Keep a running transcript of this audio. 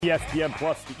ESPN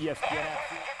Plus, the ESPN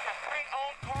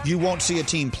app. You won't see a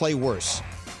team play worse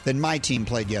than my team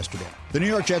played yesterday. The New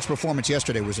York Jets' performance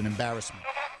yesterday was an embarrassment.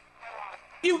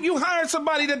 You hired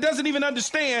somebody that doesn't even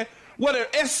understand what an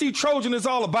SC Trojan is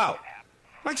all about.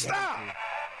 Like, stop.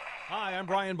 Hi, I'm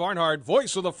Brian Barnhart,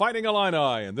 voice of the Fighting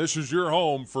Illini, and this is your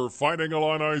home for Fighting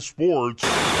Illini Sports.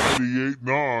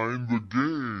 98.9 The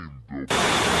Game.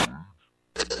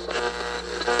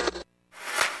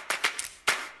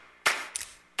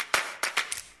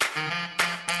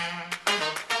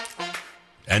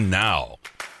 And now,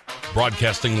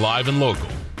 broadcasting live and local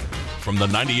from the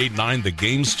 98.9 The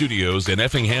Game studios in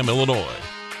Effingham, Illinois,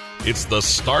 it's the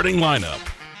starting lineup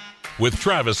with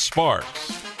Travis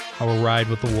Sparks. I will ride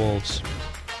with the Wolves.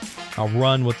 I'll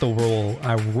run with the roll.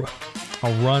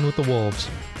 I'll run with the Wolves.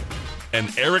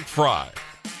 And Eric Fry.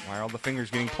 Why are all the fingers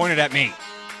getting pointed at me?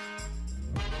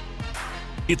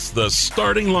 It's the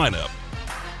starting lineup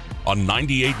on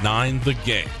 98.9 The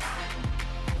Game.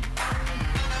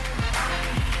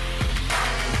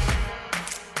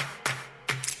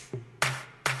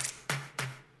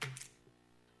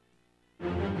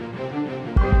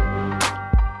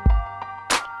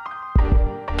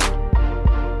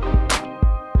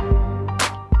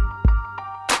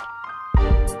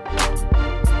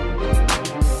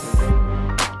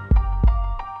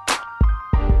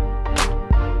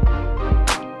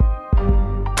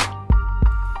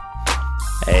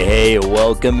 Hey,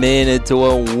 welcome into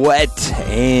a wet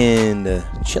and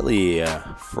chilly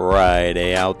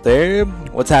Friday out there.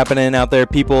 What's happening out there,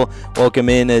 people? Welcome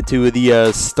in to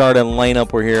the starting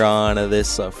lineup. We're here on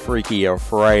this freaky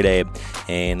Friday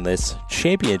and this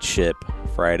championship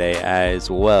Friday as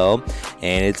well.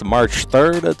 And it's March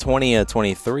 3rd,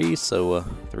 2023, so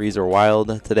threes are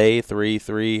wild today,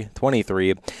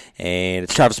 3-3-23. And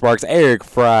it's Travis Sparks, Eric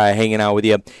Fry hanging out with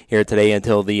you here today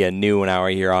until the noon hour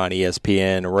here on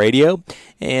ESPN Radio.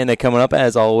 And coming up,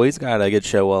 as always, got a good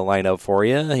show lined up for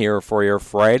you here for your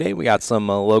Friday. We got some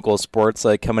local sports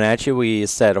coming at you. We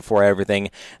set for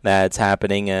everything that's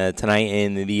happening tonight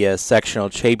in the sectional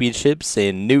championships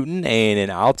in Newton and in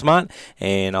Altamont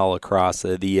and all across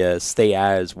the state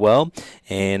as well.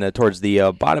 And towards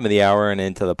the bottom of the hour and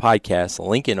into the podcast,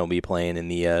 Lincoln will be playing in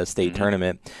the state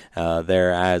tournament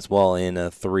there as well in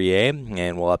 3A.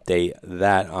 And we'll update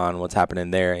that on what's happening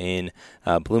there in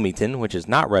Bloomington, which is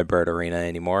not Redbird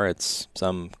Arena anymore. It's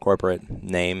some corporate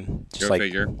name.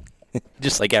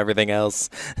 Just like everything else,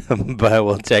 but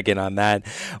we'll check in on that.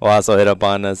 We'll also hit up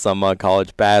on some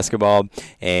college basketball,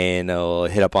 and we'll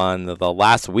hit up on the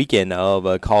last weekend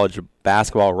of college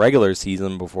basketball regular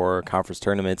season before conference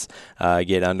tournaments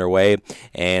get underway.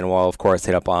 And we'll, of course,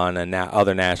 hit up on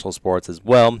other national sports as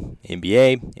well,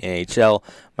 NBA, NHL.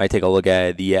 Might take a look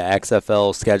at the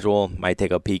XFL schedule. Might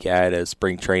take a peek at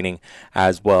spring training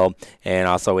as well. And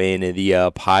also in the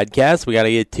podcast, we got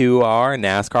to get to our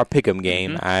NASCAR Pick'em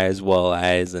game as well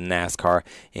as NASCAR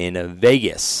in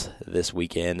Vegas this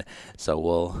weekend. So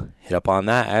we'll hit up on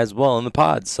that as well in the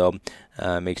pod. So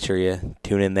make sure you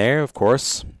tune in there, of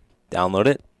course. Download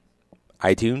it,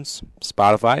 iTunes,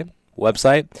 Spotify,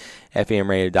 website,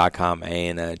 femradio.com,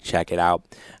 and check it out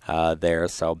there.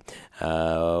 So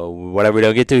whatever we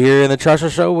don't get to here in the Trusher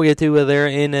Show, we get to there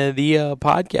in the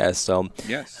podcast. So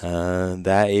yes,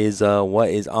 that is what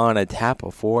is on tap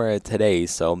for today.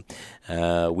 So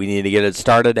we need to get it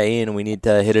started, and we need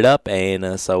to hit it up.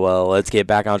 And so let's get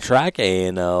back on track,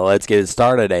 and let's get it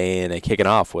started and kick it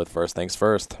off with first things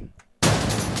first.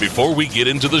 Before we get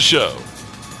into the show,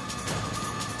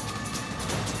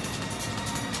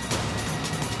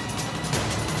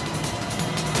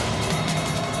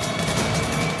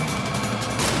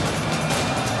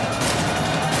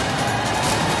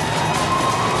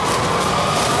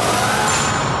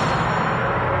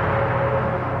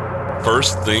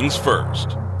 first things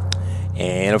first.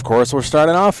 And, of course, we're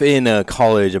starting off in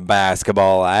college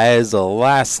basketball, as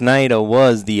last night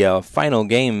was the final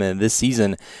game this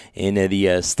season in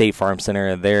the State Farm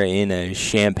Center there in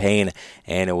Champaign.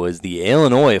 And it was the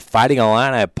Illinois Fighting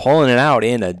Illini pulling it out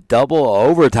in a double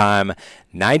overtime,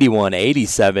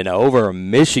 91-87 over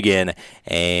Michigan.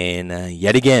 And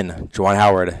yet again, Juwan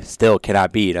Howard still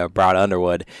cannot beat Coach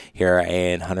Underwood here,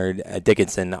 and Hunter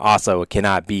Dickinson also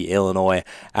cannot beat Illinois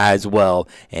as well.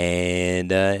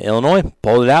 And Illinois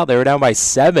pulled it out. They were down by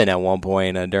 7 at one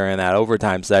point during that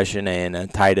overtime session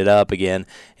and tied it up again,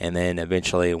 and then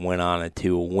eventually went on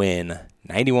to win.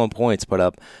 91 points put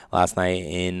up last night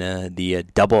in the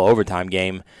double overtime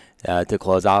game to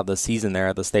close out the season there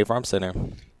at the State Farm Center.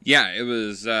 Yeah, it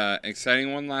was an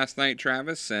exciting one last night,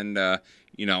 Travis. And,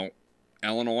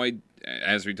 Illinois,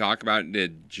 as we talked about,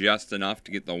 did just enough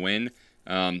to get the win.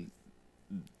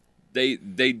 they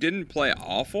didn't play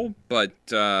awful, but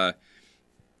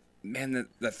man,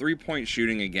 the 3-point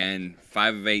shooting again,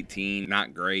 5 of 18,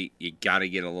 not great. You got to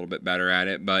get a little bit better at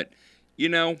it, but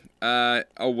a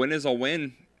win is a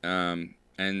win.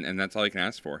 And that's all you can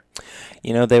ask for.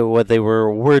 What they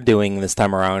were doing this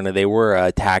time around, they were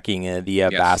attacking the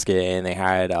basket, and they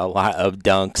had a lot of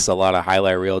dunks, a lot of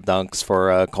highlight reel dunks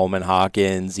for Coleman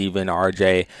Hawkins, even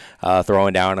RJ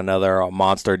throwing down another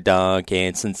monster dunk,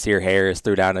 and Sincere Harris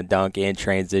threw down a dunk in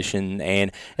transition,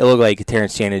 and it looked like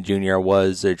Terrence Shannon Jr.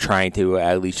 was trying to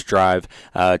at least drive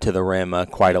to the rim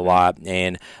quite a lot,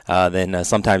 and then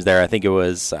sometimes there, I think it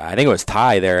was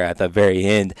Ty there at the very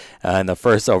end in the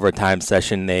first overtime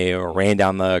session. They ran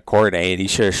down the court, and he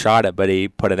should have shot it, but he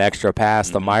put an extra pass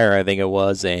to Meyer, I think it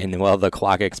was, and, the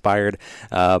clock expired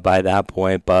by that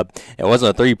point. But it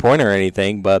wasn't a 3-pointer or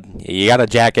anything, but you got to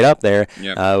jack it up there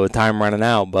with time running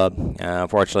out. But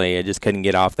unfortunately, it just couldn't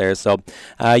get off there. So,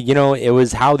 it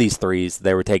was how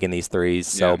they were taking these threes.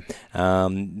 So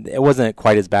it wasn't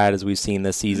quite as bad as we've seen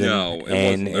this season. No,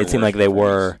 it seemed like they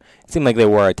were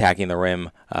attacking the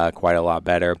rim quite a lot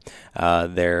better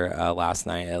there last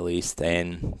night, at least,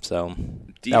 and so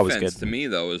that was good. Defense, to me,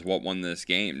 though, is what won this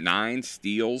game. 9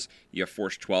 steals. You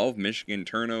forced 12 Michigan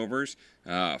turnovers,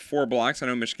 4 blocks. I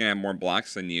know Michigan had more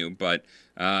blocks than you, but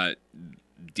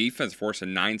defense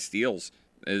forcing 9 steals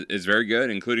is very good,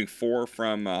 including 4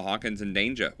 from Hawkins and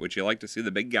Danger, which you like to see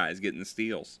the big guys getting the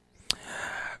steals.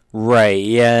 Right,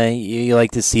 yeah, you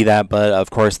like to see that, but of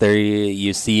course there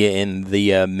you see it in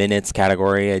the minutes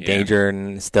category.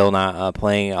 Danger still not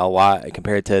playing a lot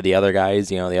compared to the other guys.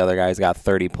 The other guys got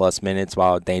 30-plus minutes,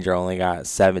 while Danger only got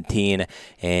 17.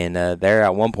 And there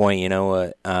at one point,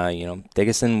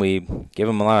 Dickinson, we give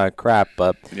him a lot of crap,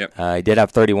 but he did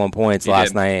have 31 points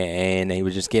last night, and he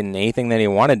was just getting anything that he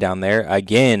wanted down there.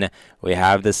 Again, we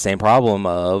have the same problem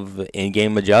of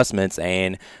in-game adjustments,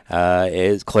 and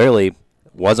it clearly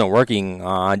wasn't working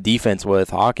on defense with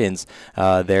Hawkins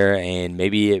there, and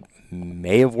maybe it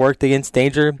may have worked against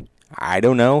Danger. I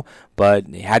don't know, but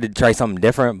he had to try something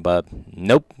different, but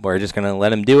nope, we're just going to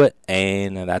let him do it,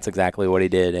 and that's exactly what he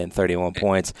did in 31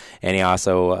 points, and he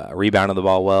also rebounded the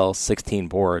ball well, 16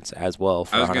 boards as well.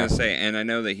 I was going to say, and I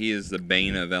know that he is the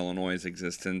bane of Illinois'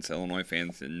 existence. Illinois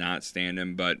fans did not stand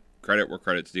him, but credit where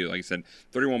credit's due. Like I said,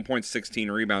 31 points, 16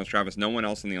 rebounds, Travis. No one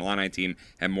else on the Illini team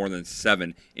had more than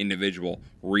 7 individual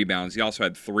rebounds. He also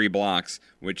had 3 blocks,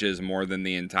 which is more than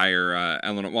the entire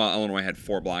Illinois. Well, Illinois had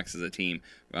 4 blocks as a team.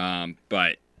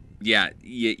 But, yeah,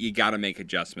 you got to make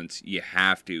adjustments. You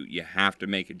have to. You have to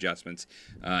make adjustments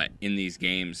in these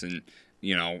games. And,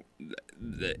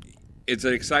 it's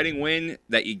an exciting win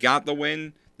that you got the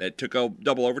win, that took a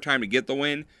double overtime to get the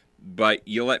win, but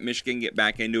you let Michigan get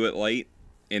back into it late.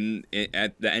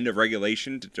 At the end of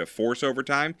regulation to force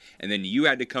overtime, and then you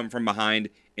had to come from behind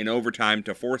in overtime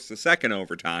to force the second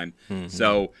overtime. Mm-hmm.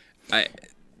 So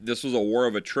this was a war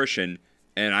of attrition,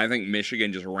 and I think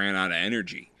Michigan just ran out of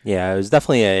energy. Yeah, it was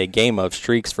definitely a game of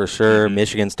streaks for sure. Mm-hmm.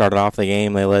 Michigan started off the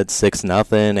game, they led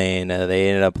 6-0, and they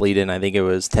ended up leading, I think it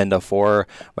was 10-4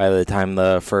 by the time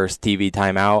the first TV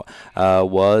timeout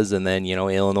was, and then,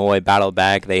 Illinois battled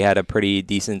back. They had a pretty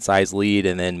decent-sized lead,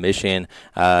 and then Michigan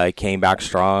came back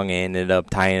strong and ended up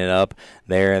tying it up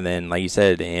there, and then, like you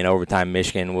said, in overtime,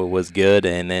 Michigan was good,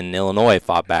 and then Illinois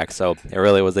fought back, so it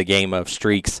really was a game of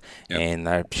streaks, and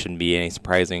that shouldn't be any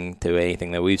surprising to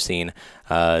anything that we've seen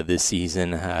this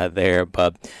season there,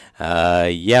 but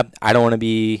I don't want to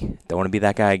be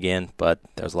that guy again. But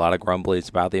there's a lot of grumblings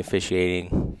about the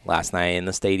officiating last night in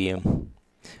the stadium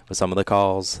with some of the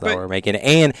calls that we're making,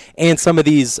 and some of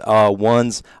these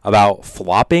ones about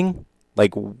flopping.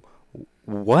 Like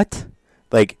what?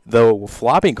 Like the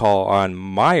flopping call on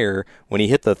Meyer when he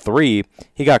hit the 3,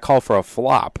 he got called for a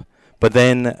flop. But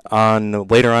then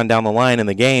later on down the line in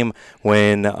the game,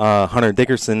 when Hunter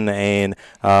Dickinson and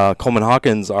Coleman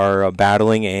Hawkins are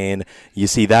battling, and you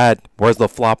see that, where's the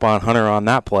flop on Hunter on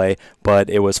that play? But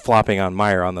it was flopping on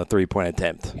Meyer on the 3-point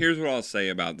attempt. Here's what I'll say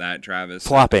about that, Travis.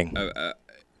 Flopping.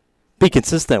 Be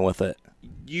consistent with it.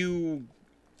 You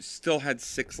still had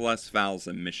 6 less fouls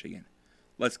than Michigan.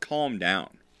 Let's calm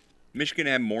down. Michigan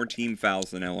had more team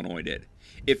fouls than Illinois did.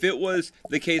 If it was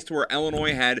the case to where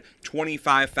Illinois had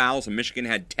 25 fouls and Michigan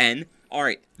had 10, all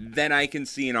right, then I can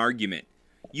see an argument.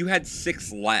 You had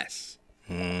 6 less.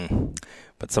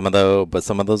 But some of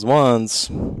those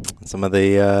ones, some of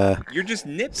the you're just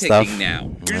nitpicking stuff,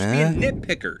 now. You're just being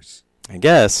nitpickers. I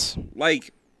guess.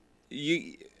 Like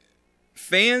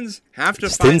fans have to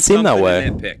just find didn't seem something that way.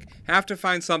 to nitpick. Have to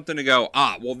find something to go,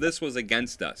 well, this was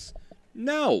against us.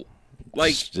 No.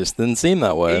 Like, just didn't seem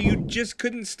that way. You just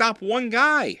couldn't stop one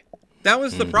guy. That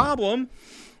was the problem.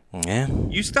 Yeah.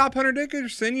 You stop Hunter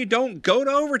Dickinson, you don't go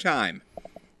to overtime.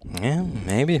 Yeah,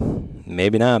 maybe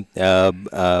not.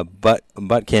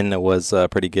 Butkin was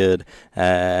pretty good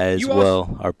as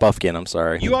well. Or Buffkin, I'm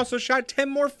sorry. You also shot 10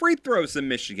 more free throws than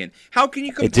Michigan. How can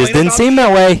you complain? It just didn't seem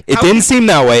that way. It didn't seem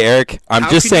that way, Eric. I'm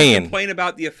just saying. How can you complain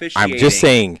about the officiating? I'm just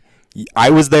saying.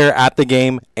 I was there at the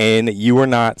game, and you were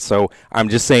not, so I'm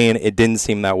just saying it didn't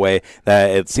seem that way. That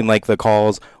it seemed like the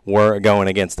calls were going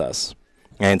against us.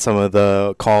 And some of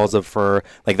the calls for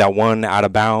like that one out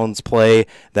of bounds play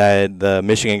that the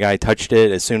Michigan guy touched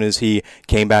it as soon as he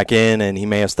came back in, and he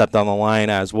may have stepped on the line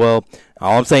as well.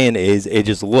 All I'm saying is it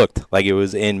just looked like it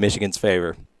was in Michigan's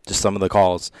favor, just some of the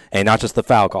calls, and not just the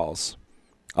foul calls,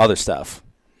 other stuff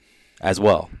as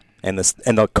well, and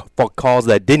the calls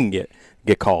that didn't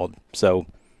get called. So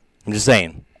I'm just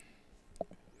saying.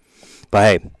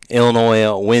 But hey,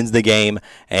 Illinois wins the game,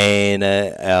 and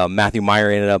Matthew Meyer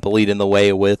ended up leading the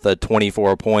way with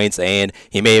 24 points, and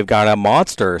he may have got a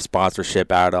monster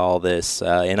sponsorship out of all this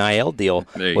NIL deal.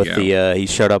 There you go. He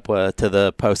showed up to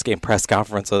the post-game press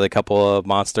conference with a couple of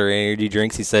Monster energy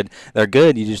drinks. He said, they're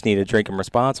good, you just need to drink them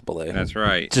responsibly. That's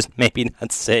right. Just maybe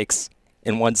not 6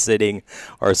 in one sitting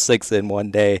or 6 in one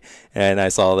day. And I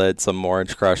saw that some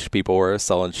Orange Crush people were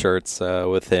selling shirts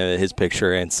with his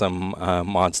picture and some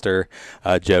Monster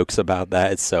jokes about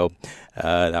that. So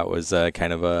that was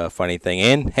kind of a funny thing.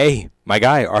 And hey, my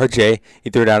guy RJ,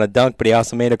 he threw down a dunk, but he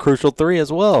also made a crucial 3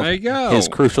 as well. There you go. His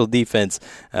crucial defense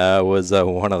was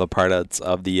one of the parts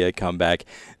of the comeback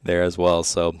there as well.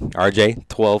 So RJ,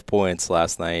 12 points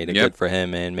last night. Yep. Good for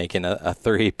him, and making a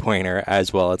 3-pointer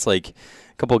as well. It's like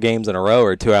couple games in a row,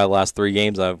 or 2 out of the last 3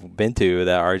 games I've been to,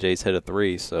 that RJ's hit a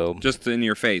 3. So just in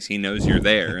your face, he knows you're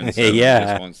there, and so yeah, he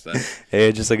just wants to.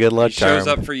 It's just a good luck charm. Shows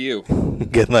up for you.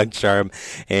 Good luck charm.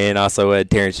 And also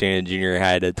Terrence Shannon Jr.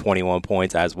 had 21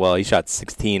 points as well. He shot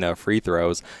 16 free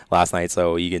throws last night,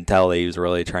 so you can tell that he was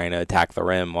really trying to attack the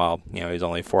rim. While he was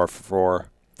only 4 for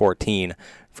 14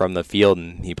 from the field,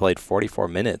 and he played 44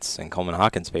 minutes, and Coleman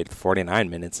Hawkins played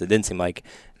 49 minutes. It didn't seem like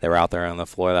they were out there on the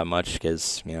floor that much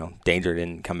because, Danger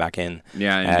didn't come back in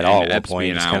at all. At one point,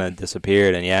 he just kind of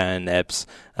disappeared. And Epps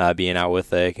being out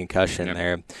with a concussion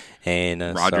there. And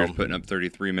Rogers putting up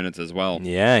 33 minutes as well.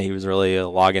 Yeah, he was really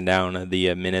logging down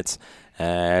the minutes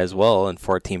as well, and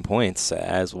 14 points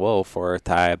as well for a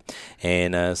tie.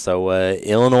 And so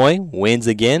Illinois wins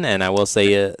again, and I will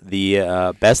say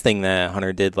the best thing that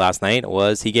Hunter did last night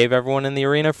was he gave everyone in the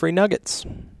arena free nuggets.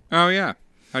 Oh, yeah.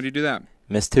 How'd you do that?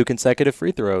 Missed 2 consecutive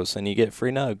free throws, and you get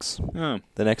free nugs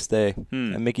the next day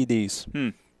at Mickey D's.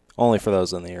 Only for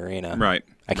those in the arena. Right.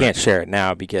 I can't share it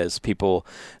now because people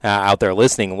out there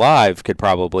listening live could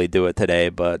probably do it today,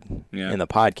 but in the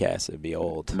podcast it'd be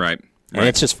old. Right. And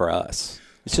it's just for us.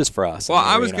 It's just for us. Well,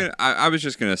 I was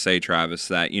just gonna say, Travis,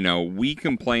 that we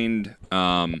complained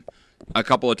a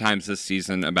couple of times this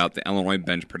season about the Illinois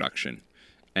bench production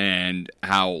and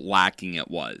how lacking it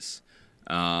was.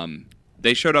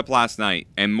 They showed up last night,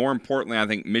 and more importantly, I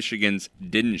think Michigan's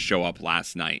didn't show up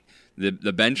last night.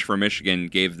 The bench for Michigan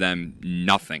gave them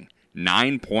nothing.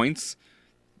 9 points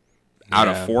out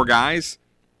of 4 guys.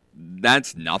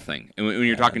 That's nothing. And when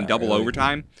you're talking double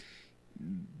overtime,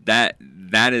 that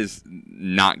is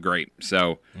not great.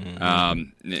 So,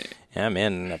 yeah,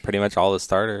 man, pretty much all the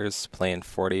starters playing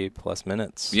 40-plus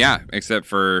minutes. Yeah, except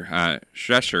for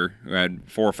Shesher, who had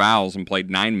 4 fouls and played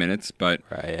 9 minutes. But,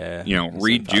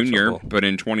 Reed Jr. put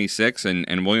in 26,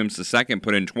 and Williams II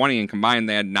put in 20, and combined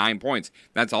they had 9 points.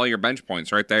 That's all your bench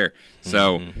points right there.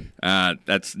 So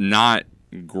that's not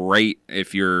great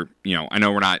if you're, I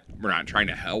know we're not trying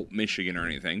to help Michigan or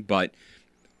anything, but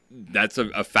that's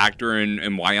a factor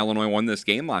in why Illinois won this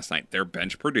game last night. Their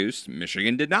bench produced.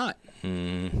 Michigan did not.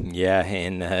 Yeah,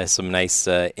 and some nice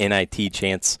NIT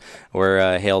chants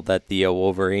were hailed at the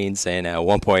Wolverines. And at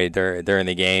one point during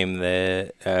the game,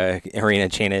 the arena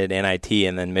chanted NIT,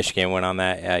 and then Michigan went on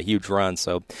that huge run.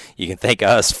 So you can thank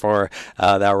us for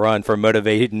that run, for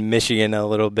motivating Michigan a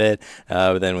little bit.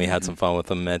 But then we had some fun with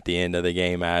them at the end of the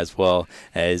game as well.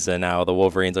 As now the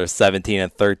Wolverines are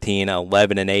 17-13,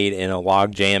 11-8 in a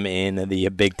log jam in the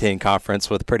Big Ten Conference,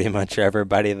 with pretty much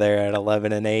everybody there at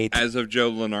 11-8. As of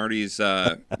Joe Lenardi's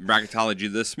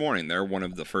bracketology this morning, they're one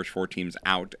of the first 4 teams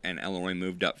out, and Illinois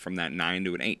moved up from that 9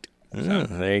 to an 8. So.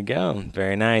 There you go.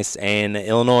 Very nice. And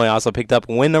Illinois also picked up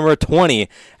win number 20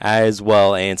 as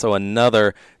well. And so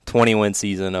another 20-win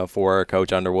season for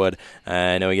Coach Underwood.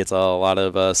 I know he gets a lot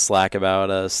of slack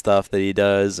about stuff that he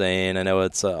does, and I know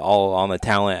it's all on the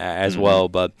talent as well.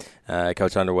 But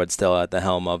Coach Underwood still at the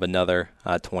helm of another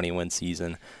 20-win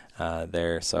season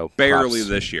there. So barely props.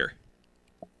 this year.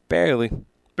 Barely.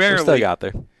 We're still got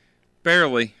there.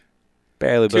 Barely.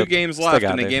 Barely, 2 but games still left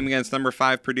got in a there. game against number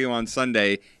 5 Purdue on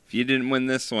Sunday. If you didn't win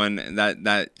this one,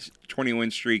 that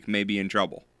 20-win streak may be in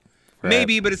trouble. Right.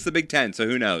 Maybe, but it's the Big Ten, so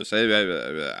who knows?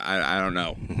 I don't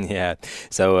know. Yeah.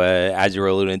 So as you were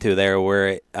alluding to there,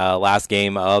 we're last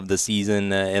game of the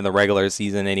season, in the regular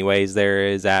season anyways, there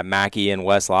is at Mackey and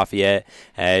West Lafayette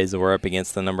as we're up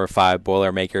against the number 5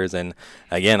 Boilermakers. And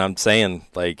again, I'm saying,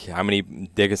 like, how many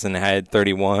Dickinson had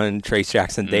 31, Trace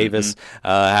Jackson Davis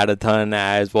had a ton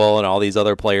as well, and all these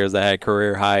other players that had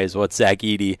career highs. What's Zach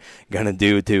Edey going to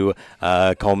do to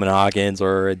Coleman Hawkins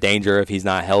or Danger if he's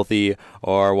not healthy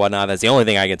or whatnot? That's the only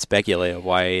thing I can speculate of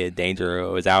why Danger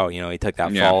was out. You know, he took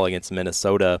that fall against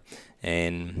Minnesota,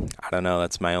 and I don't know.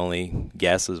 That's my only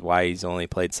guess is why he's only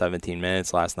played 17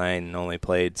 minutes last night and only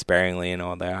played sparingly in the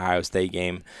Ohio State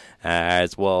game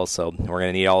as well. So we're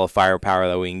going to need all the firepower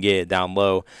that we can get down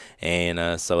low,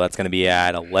 and so that's going to be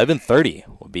at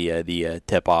 11:30 will be the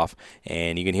tip-off,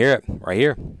 and you can hear it right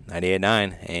here,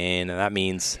 98.9, and that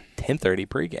means 10:30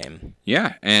 pregame.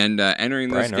 Yeah, and entering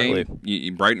this game,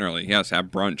 bright and early, yes, have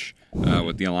brunch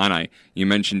with the Illini. You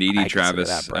mentioned Edey,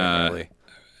 Travis.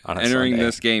 Entering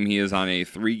this game, he is on a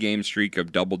 3-game streak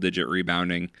of double-digit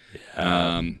rebounding,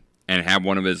 and had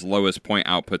one of his lowest point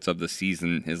outputs of the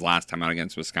season his last time out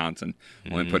against Wisconsin,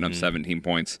 only putting up 17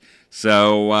 points.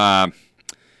 So I'm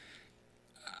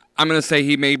going to say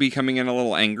he may be coming in a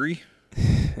little angry.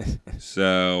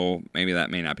 So maybe that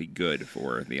may not be good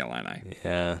for the Illini.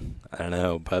 Yeah, I don't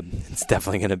know, but it's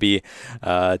definitely going to be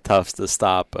tough to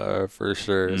stop for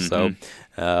sure. So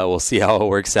we'll see how it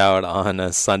works out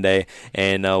on Sunday,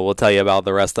 and we'll tell you about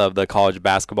the rest of the college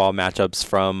basketball matchups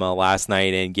from last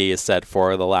night and get you set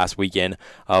for the last weekend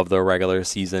of the regular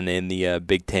season in the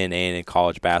Big Ten and in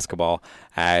college basketball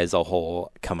as a whole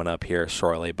coming up here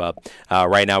shortly. But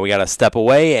right now we got to step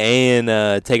away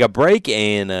and take a break,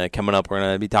 and coming up we're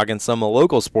going to be talking some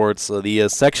local sports, the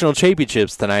sectional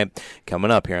championships tonight coming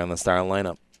up here on the starting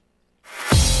lineup.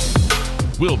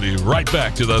 We'll be right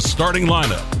back to the starting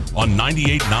lineup on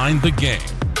 98.9 The Game.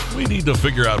 We need to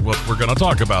figure out what we're going to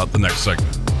talk about the next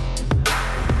segment.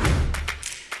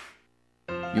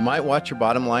 You might watch your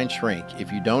bottom line shrink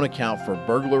if you don't account for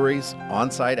burglaries,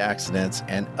 on-site accidents,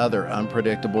 and other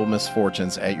unpredictable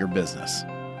misfortunes at your business.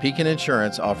 Pekin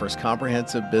Insurance offers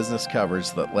comprehensive business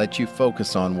coverage that lets you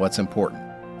focus on what's important: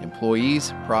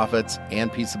 employees, profits,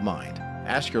 and peace of mind.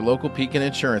 Ask your local Pekin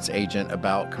Insurance agent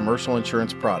about commercial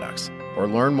insurance products or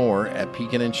learn more at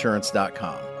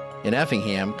pekininsurance.com. In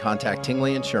Effingham, contact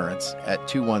Tingley Insurance at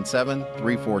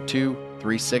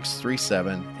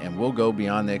 217-342-3637 and we'll go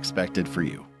beyond the expected for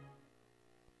you.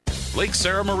 Lake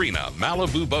Sarah Marina,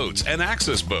 Malibu Boats, and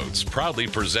Access Boats proudly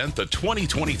present the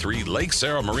 2023 Lake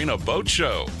Sarah Marina Boat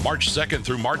Show, March 2nd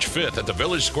through March 5th at the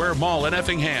Village Square Mall in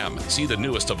Effingham. See the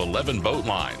newest of 11 boat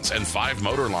lines and 5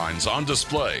 motor lines on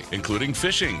display, including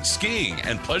fishing, skiing,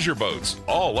 and pleasure boats,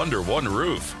 all under one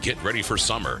roof. Get ready for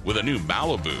summer with a new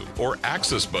Malibu or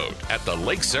Access boat at the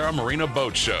Lake Sarah Marina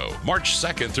Boat Show, March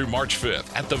 2nd through March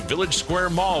 5th at the Village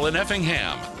Square Mall in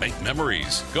Effingham. Make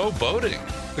memories. Go boating.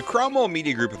 The Cromwell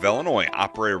Media Group of Illinois,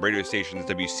 operator of radio stations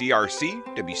WCRC,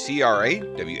 WCRA,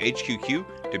 WHQQ,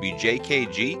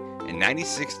 WJKG, and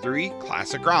 96.3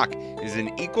 Classic Rock, is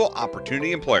an equal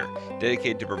opportunity employer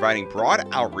dedicated to providing broad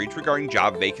outreach regarding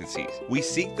job vacancies. We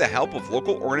seek the help of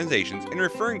local organizations in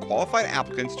referring qualified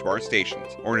applicants to our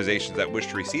stations. Organizations that wish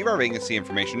to receive our vacancy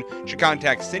information should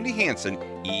contact Cindy Hansen,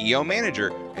 EEO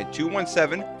Manager, at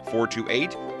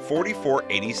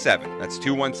 217-428-4487. That's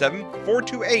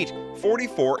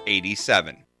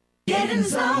 217-428-4487. Get in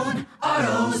zone,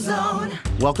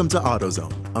 AutoZone. Welcome to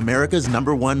AutoZone, America's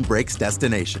 #1 brakes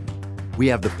destination. We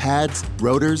have the pads,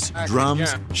 rotors,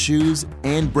 drums, shoes,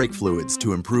 and brake fluids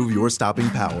to improve your stopping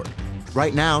power.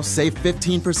 Right now, save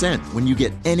 15% when you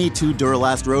get any 2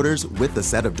 Duralast rotors with the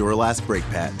set of Duralast brake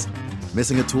pads.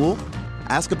 Missing a tool?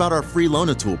 Ask about our free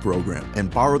Loan-A-Tool program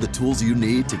and borrow the tools you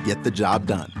need to get the job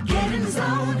done. Get in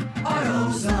zone,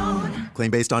 AutoZone.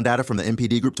 Claim based on data from the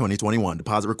MPD Group 2021.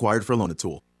 Deposit required for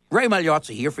Loan-A-Tool. Ray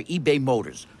Magliozzi here for eBay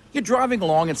Motors. You're driving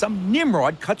along and some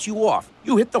nimrod cuts you off.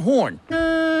 You hit the horn.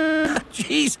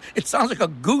 Jeez, it sounds like a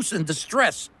goose in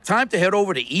distress. Time to head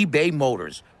over to eBay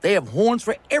Motors. They have horns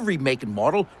for every make and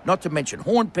model, not to mention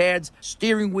horn pads,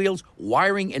 steering wheels,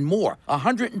 wiring, and more.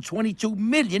 122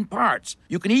 million parts.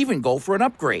 You can even go for an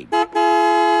upgrade.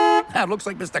 It looks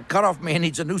like Mr. Cutoff Man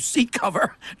needs a new seat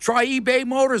cover. Try eBay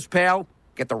Motors, pal.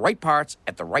 Get the right parts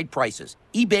at the right prices.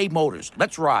 eBay Motors.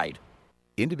 Let's ride.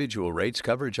 Individual rates,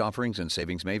 coverage offerings, and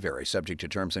savings may vary, subject to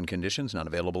terms and conditions, not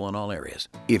available in all areas.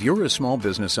 If you're a small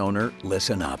business owner,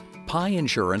 listen up. Pi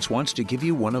Insurance wants to give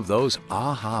you one of those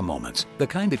aha moments, the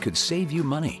kind that could save you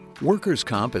money. Workers'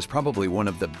 comp is probably one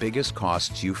of the biggest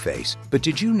costs you face. But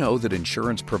did you know that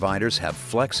insurance providers have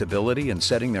flexibility in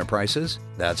setting their prices?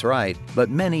 That's right, but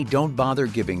many don't bother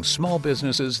giving small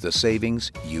businesses the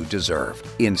savings you deserve.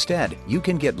 Instead, you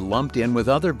can get lumped in with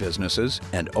other businesses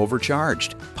and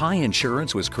overcharged. Pi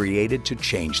Insurance was created to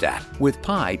change that. With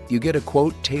Pi, you get a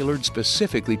quote tailored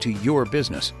specifically to your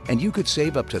business, and you could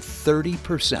save up to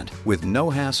 30% with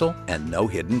no hassle and no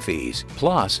hidden fees.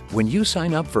 Plus, when you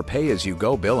sign up for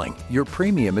pay-as-you-go billing, your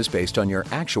premium is based on your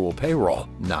actual payroll,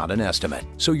 not an estimate.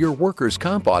 So your workers'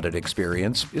 comp audit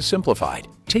experience is simplified.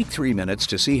 Take 3 minutes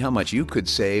to see how much you could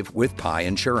save with Pi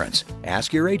Insurance.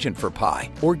 Ask your agent for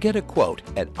Pi or get a quote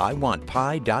at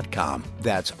iwantpie.com.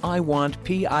 That's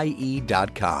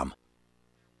iwantpie.com.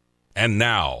 And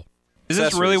now, is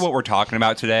this really what we're talking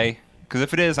about today? Because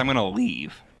if it is, I'm going to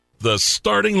leave. The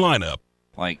starting lineup.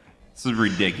 Like, this is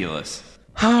ridiculous.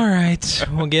 All right,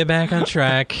 we'll get back on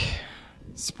track.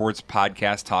 Sports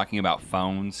podcast talking about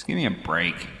phones. Give me a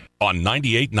break. On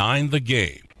 98.9 The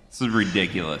Game. This is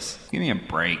ridiculous. Give me a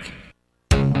break.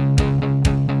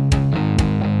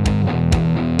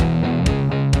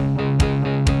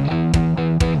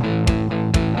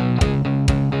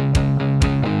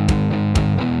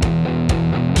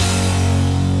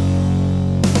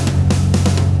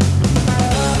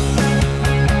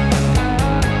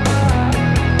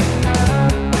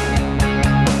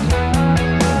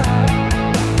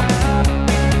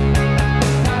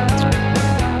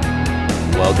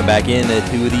 Welcome back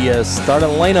into the starting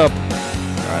lineup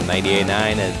on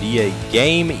 98.9 The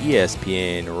Game,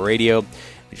 ESPN Radio.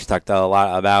 We just talked a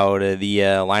lot about the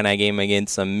Illini game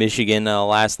against Michigan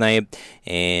last night,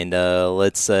 and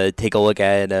let's take a look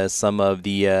at some of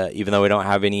the, even though we don't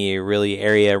have any really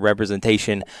area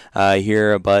representation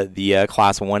here, but the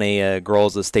Class 1A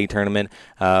Girls State Tournament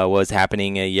was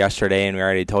happening yesterday, and we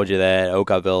already told you that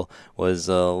Oakville was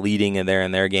leading in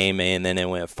their game, and then it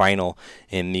went final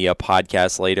in the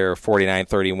podcast later,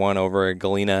 49-31 over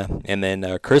Galena, and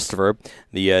then Christopher,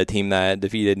 the team that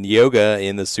defeated Neoga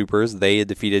in the Supers, they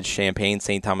defeated Champaign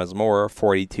St. Thomas More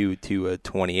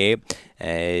 42-28.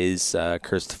 As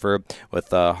Christopher with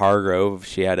Hargrove,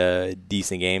 she had a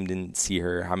decent game. Didn't see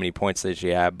her how many points that she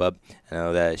had, but I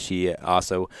know that she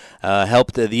also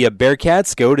helped the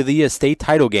Bearcats go to the state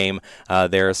title game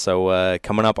there. So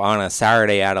coming up on a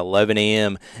Saturday at 11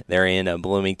 a.m. they're in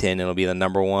Bloomington. It'll be the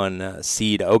number 1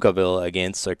 seed Oakville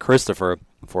against Christopher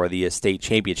for the state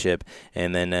championship,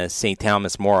 and then St.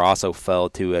 Thomas More also fell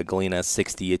to Galena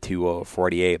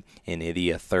 60-48 in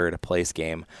the third place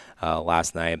game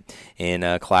last night. In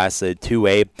Class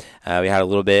 2A, we had a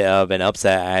little bit of an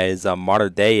upset as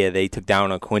Mater Dei, they took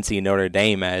down Quincy Notre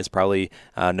Dame, as probably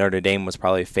Notre Dame was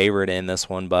probably favored in this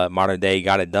one, but Mater Dei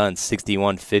got it done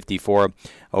 61-54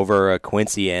 over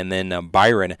Quincy, and then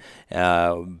Byron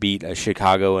beat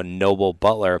Chicago and Noble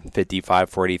Butler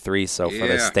 55-43. So for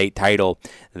the state title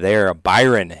there,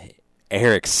 Byron,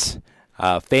 Eric's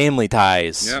family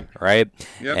ties, right?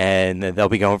 Yep. And they'll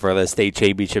be going for the state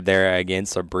championship there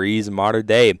against Breeze Mater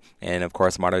Dei. And, of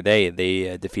course, Mater Dei,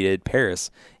 they defeated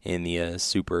Paris in the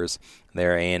Supers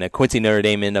there. And Quincy Notre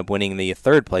Dame ended up winning the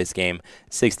third place game,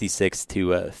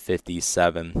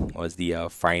 66-57 was the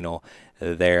final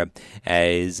there,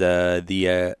 as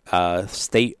the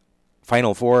state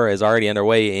Final Four is already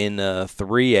underway in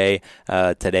 3A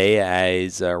today,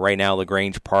 as right now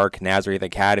LaGrange Park Nazareth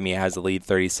Academy has the lead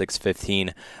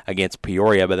 36-15 against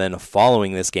Peoria, but then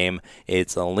following this game,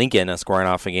 it's Lincoln scoring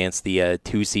off against the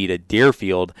 2-seed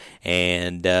Deerfield,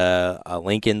 and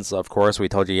Lincoln's, of course, we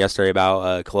told you yesterday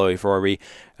about Chloe Froby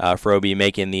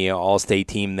making the All-State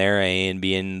team there and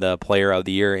being the player of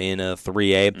the year in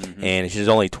 3A, and she's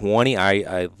only 20,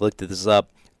 I looked this up,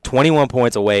 21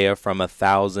 points away from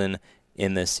 1,000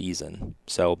 in this season.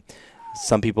 So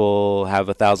some people have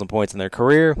 1,000 points in their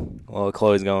career. Well,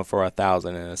 Chloe's going for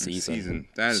 1,000 in a season.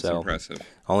 That is impressive.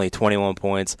 Only 21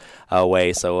 points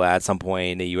away. So at some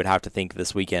point, you would have to think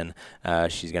this weekend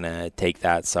she's going to take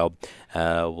that. So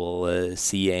we'll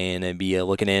see and be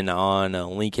looking in on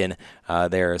Lincoln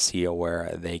there, see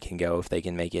where they can go if they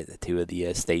can make it to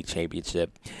the state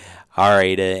championship. All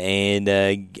right,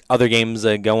 and other games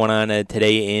going on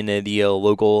today in the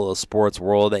local sports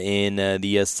world in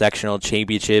the sectional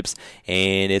championships,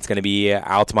 and it's going to be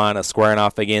Altamont squaring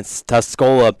off against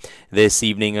Tuscola this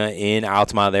evening in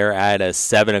Altamont. They're at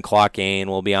 7 o'clock, and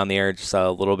we'll be on the air just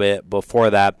a little bit before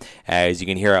that, as you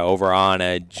can hear it over on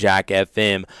Jack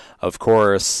FM. Of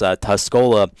course,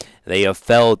 Tuscola They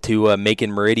fell to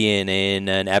Macon Meridian in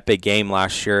an epic game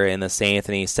last year in the St.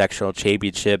 Anthony Sectional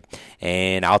Championship.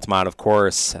 And Altamont, of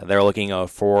course, they're looking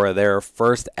for their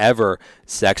first ever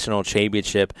sectional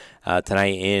championship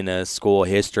tonight in school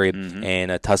history.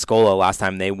 And Tuscola, last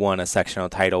time they won a sectional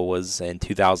title was in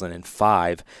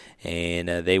 2005. And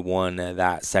they won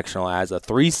that sectional as a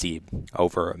 3 seed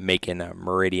over Macon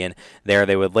Meridian. There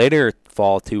they would later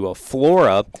fall to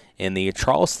Flora in the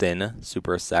Charleston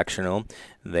Super Sectional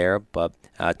there, but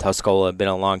Tuscola have been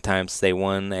a long time since they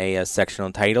won a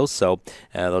sectional title, so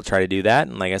they'll try to do that.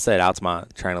 And like I said,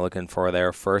 Altamont looking for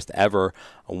their first ever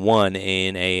one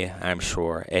in I'm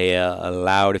sure, a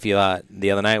loud. If you thought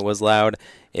the other night was loud,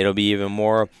 it'll be even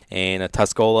more. And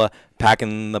Tuscola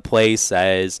packing the place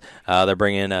as they're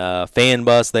bringing a fan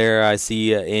bus there, I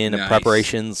see, in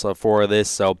preparations for this.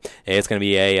 So it's going to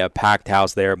be a packed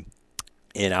house there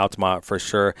in Altamont for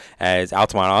sure, as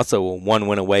Altamont also 1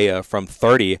 win away from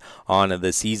 30 on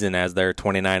the season as they're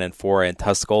 29-4, and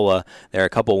Tuscola, they're a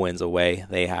couple wins away.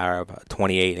 They have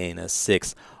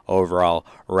 28-6 overall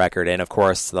record. And of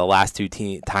course, the last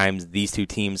times these two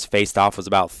teams faced off was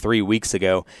about 3 weeks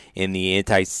ago in the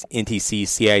NTC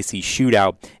CIC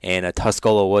shootout, and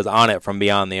Tuscola was on it from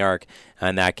beyond the arc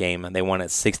in that game. They won it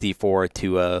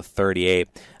 64-38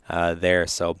 there,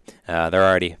 so they're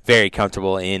already very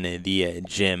comfortable in the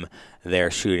gym.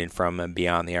 They're shooting from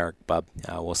beyond the arc, but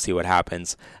we'll see what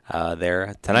happens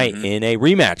there tonight in a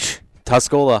rematch.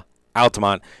 Tuscola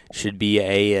Altamont should be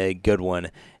a good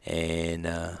one, and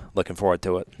looking forward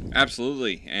to it.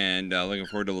 Absolutely, and looking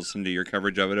forward to listening to your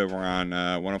coverage of it over on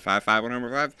 105.5,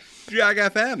 105 Jag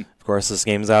FM. Of course, this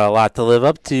game's got a lot to live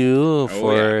up to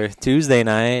for Tuesday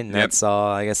night, and that's all.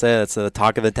 Like I said, it's the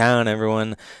talk of the town.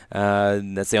 Everyone,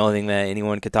 that's the only thing that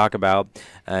anyone could talk about,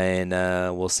 and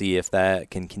we'll see if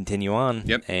that can continue on.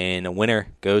 And a winner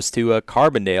goes to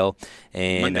Carbondale,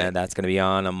 and that's going to be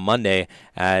on a Monday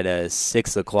at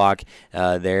 6 o'clock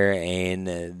there,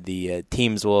 and the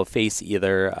teams will face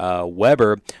either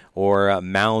Weber or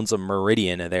Mounds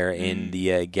Meridian there in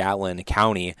the Gatlin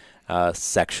County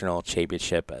sectional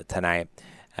championship tonight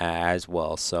as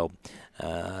well. So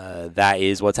that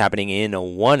is what's happening in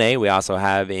 1A. We also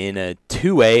have in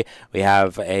 2A, we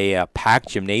have a packed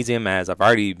gymnasium, as I've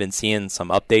already been seeing some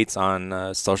updates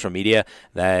on social media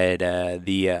that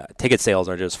the ticket sales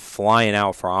are just flying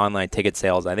out for online ticket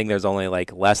sales. I think there's only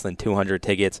like less than 200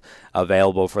 tickets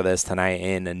available for this tonight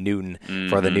in Newton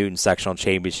for the Newton sectional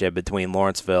championship between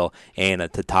Lawrenceville and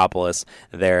Teutopolis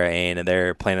there, and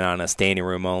they're planning on a standing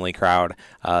room only crowd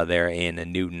there in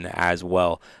Newton as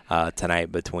well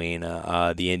tonight between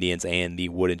the Indians and the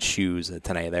Wooden Shoes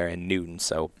tonight there in Newton.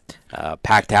 So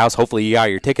packed house. Hopefully you got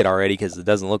your ticket already, because it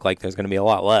doesn't look like there's going to be a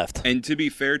lot left. And to be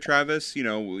fair, Travis,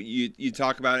 you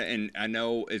talk about it, and I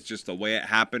know it's just the way it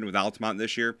happened with Altamont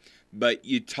this year, but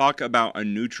you talk about a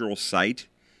neutral site.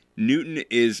 Newton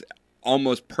is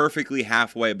almost perfectly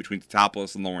halfway between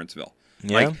Teutopolis and Lawrenceville.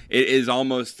 Yeah. Like, it is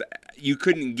almost, you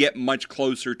couldn't get much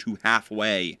closer to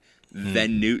halfway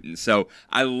than Newton. So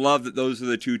I love that those are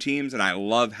the two teams, and I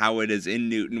love how it is in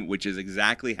Newton, which is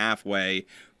exactly halfway.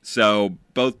 So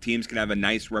both teams can have a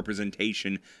nice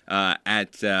representation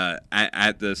at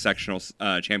the sectional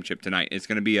championship tonight. It's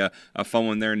going to be a fun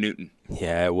one there in Newton.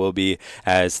 Yeah, it will be,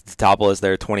 as Teutopolis,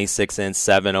 they're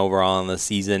 26-7 overall on the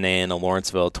season, and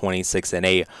Lawrenceville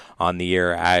 26-8 on the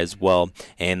year as well.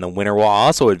 And the winner will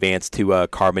also advance to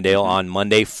Carbondale on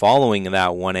Monday following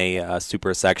that 1A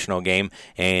super sectional game.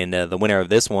 And the winner of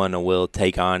this one will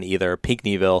take on either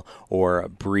Pinckneyville or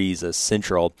Breeze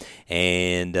Central.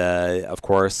 And of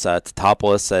course,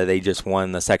 Teutopolis, they just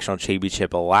won the sectional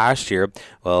championship last year.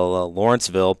 Well,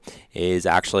 Lawrenceville is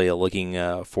actually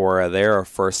looking for their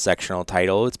first sectional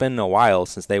title. It's been a while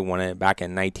since they won it, back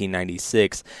in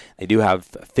 1996. They do have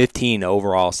 15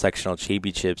 overall sectional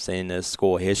championships in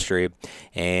school history,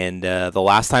 and the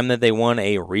last time that they won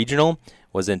a regional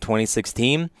was in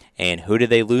 2016. And who did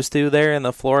they lose to there in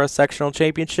the Flora sectional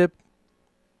championship?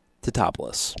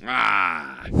 Teutopolis.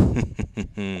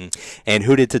 And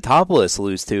who did Teutopolis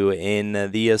lose to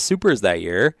in the Supers that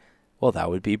year? Well,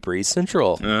 that would be Breeze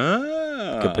Central.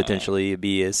 Could potentially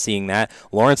be seeing that.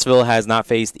 Lawrenceville has not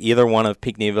faced either one of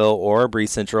Pinckneyville or Breeze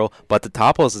Central, but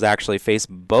Teutopolis has actually faced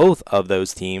both of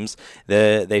those teams.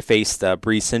 They faced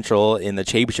Breeze Central in the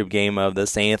championship game of the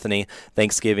St. Anthony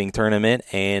Thanksgiving tournament,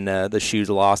 and the Shoes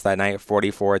lost that night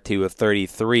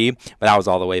 44-33, but that was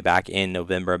all the way back in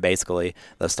November, basically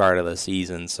the start of the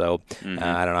season. So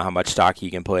I don't know how much stock you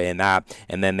can put in that.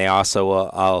 And then they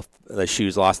also the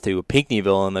Shoes lost to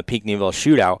Pinckneyville in the Pinckneyville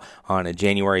shootout on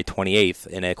January 28th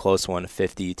both in a close one,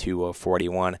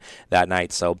 50-41 that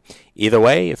night. So either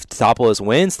way, if Teutopolis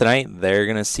wins tonight, they're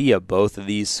going to see both of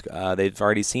these. They've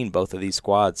already seen both of these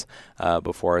squads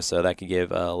before, so that could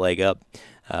give a leg up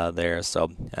there.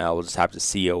 So we'll just have to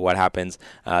see what happens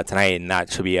tonight, and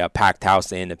that should be a packed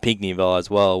house in Pinckneyville as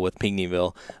well, with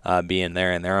Pinckneyville being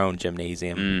there in their own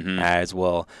gymnasium as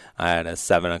well at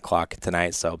 7 o'clock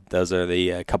tonight. So those are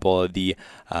the couple of the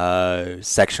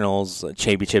sectionals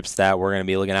championships that we're going to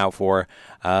be looking out for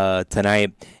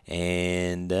tonight.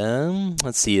 And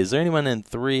let's see, is there anyone in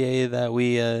 3A that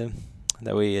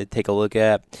we take a look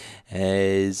at?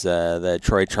 Is the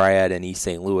Troy Triad and East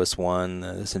St. Louis won,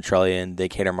 the Centralia and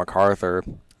Decatur MacArthur.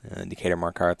 Decatur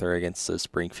MacArthur against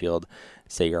Springfield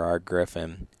Sager R.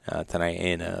 Griffin tonight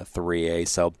in 3A.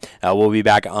 So we'll be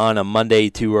back on a Monday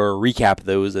to recap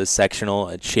those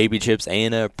sectional championships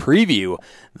and preview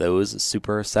those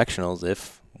super sectionals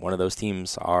if one of those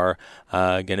teams are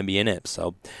going to be in it.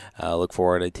 So look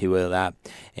forward to that.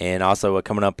 And also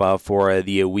coming up for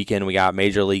the weekend, we got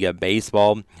Major League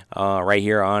Baseball right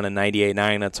here on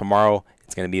 98.9 tomorrow.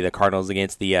 It's going to be the Cardinals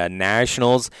against the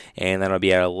Nationals, and that'll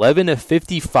be at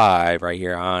 11:55 right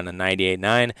here on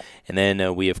 98.9. And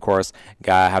then we, of course,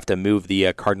 have to move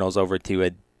the Cardinals over to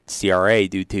a CRA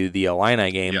due to the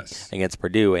Illini game against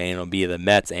Purdue, and it'll be the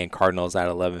Mets and Cardinals at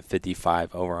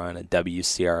 11:55 over on a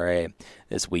WCRA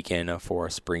this weekend for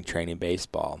spring training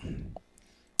baseball.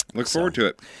 Look forward to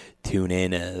it. Tune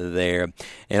in there.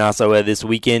 And also this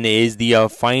weekend is the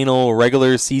final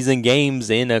regular season games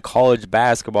in college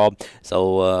basketball.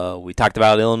 So we talked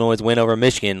about Illinois' win over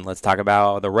Michigan. Let's talk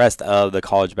about the rest of the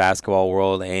college basketball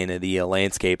world and the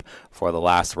landscape for the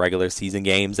last regular season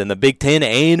games in the Big Ten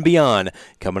and beyond.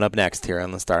 Coming up next here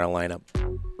on the starting lineup.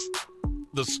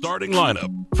 The starting lineup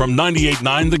from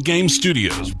 98.9 The Game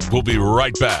Studios. We'll be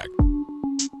right back.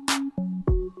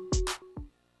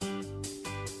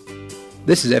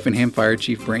 This is Effingham Fire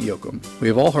Chief Brent Yoakum. We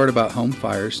have all heard about home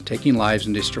fires taking lives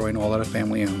and destroying all our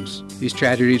family homes. These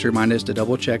tragedies remind us to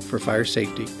double check for fire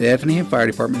safety. The Effingham Fire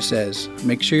Department says,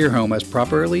 make sure your home has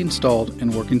properly installed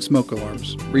and working smoke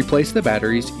alarms. Replace the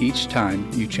batteries each time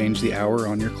you change the hour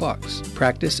on your clocks.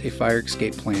 Practice a fire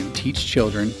escape plan. Teach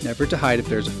children never to hide if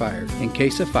there's a fire. In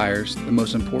case of fires, the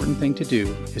most important thing to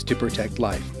do is to protect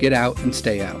life. Get out and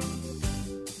stay out.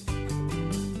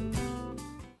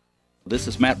 This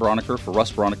is Matt Broniker for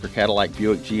Russ Broniker Cadillac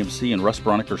Buick GMC and Russ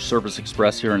Broniker Service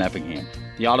Express here in Effingham.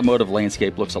 The automotive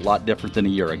landscape looks a lot different than a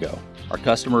year ago. Our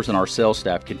customers and our sales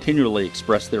staff continually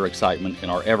express their excitement in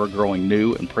our ever-growing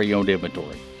new and pre-owned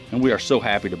inventory, and we are so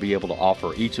happy to be able to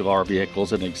offer each of our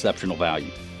vehicles at an exceptional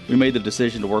value. We made the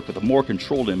decision to work with a more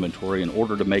controlled inventory in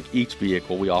order to make each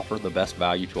vehicle we offer the best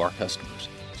value to our customers.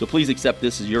 So please accept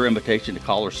this as your invitation to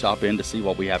call or stop in to see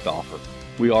what we have to offer.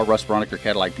 We are Russ Broniker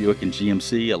Cadillac Buick and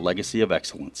GMC, a legacy of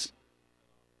excellence.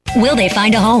 Will they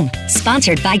find a home?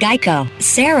 Sponsored by Geico.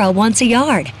 Sarah wants a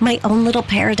yard. My own little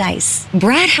paradise.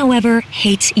 Brad, however,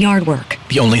 hates yard work.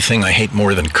 The only thing I hate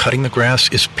more than cutting the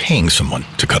grass is paying someone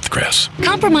to cut the grass.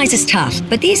 Compromise is tough,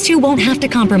 but these two won't have to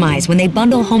compromise when they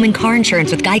bundle home and car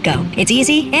insurance with Geico. It's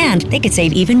easy, and they could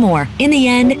save even more. In the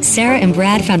end, Sarah and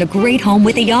Brad found a great home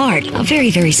with a yard. A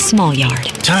very, very small yard.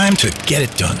 Time to get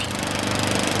it done.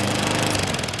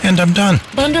 And I'm done.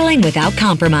 Bundling without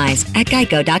compromise at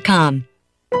geico.com.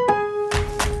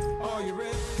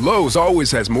 Lowe's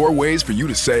always has more ways for you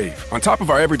to save. On top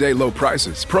of our everyday low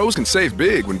prices, pros can save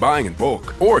big when buying in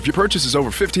bulk. Or if your purchase is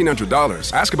over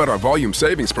 $1,500, ask about our Volume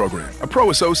Savings Program. A pro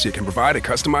associate can provide a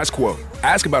customized quote.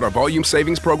 Ask about our Volume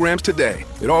Savings Programs today.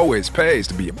 It always pays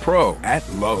to be a pro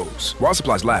at Lowe's. While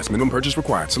supplies last, minimum purchase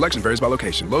required. Selection varies by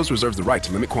location. Lowe's reserves the right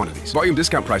to limit quantities. Volume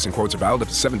discount pricing quotes are valid up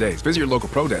to 7 days. Visit your local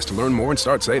pro desk to learn more and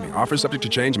start saving. Offers subject to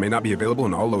change and may not be available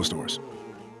in all Lowe's stores.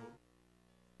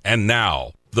 And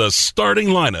now, the starting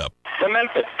lineup. To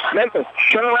Memphis.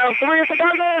 Turn around three at the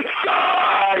buzzer.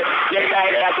 God! You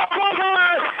made it at the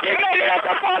buzzer! You made it at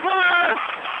the buzzer!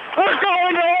 We're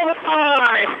going to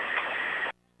overtime!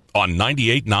 On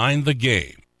 98.9 The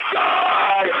Game.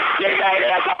 God! You made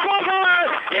it at the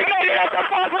buzzer! You made it at the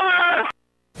buzzer!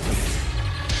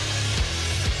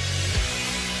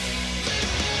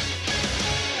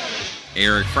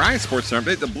 Eric Fry, Sports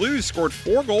Center update. The Blues scored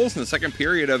 4 goals in the second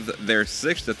period of their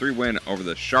 6-3 win over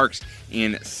the Sharks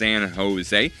in San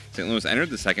Jose. St. Louis entered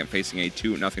the second facing a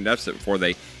 2-0 deficit before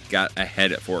they got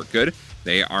ahead for good.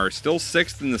 They are still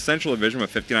 6th in the Central Division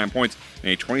with 59 points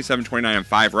and a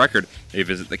 27-29-5 record. They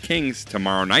visit the Kings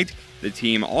tomorrow night. The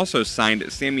team also signed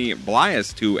Sammy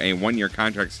Blias to a 1-year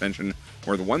contract extension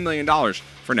worth $1 million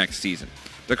for next season.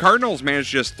 The Cardinals managed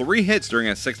just 3 hits during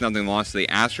a 6-0 loss to the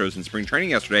Astros in spring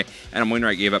training yesterday. Adam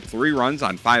Wainwright gave up 3 runs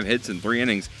on 5 hits in 3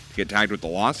 innings get tagged with the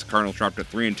loss. The Cardinals dropped to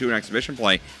 3-2 in exhibition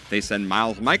play. They send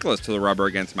Miles Michaelis to the rubber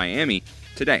against Miami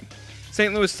today.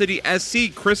 St. Louis City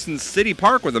SC christens City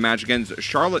Park with a match against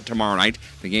Charlotte tomorrow night.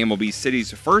 The game will be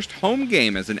City's first home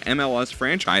game as an MLS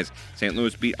franchise. St.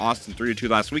 Louis beat Austin 3-2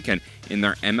 last weekend in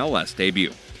their MLS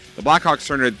debut. The Blackhawks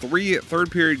surrendered 3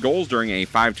 third-period goals during a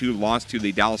 5-2 loss to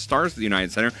the Dallas Stars at the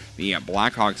United Center. The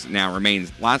Blackhawks now remain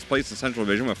last place in the Central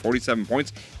Division with 47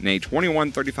 points and a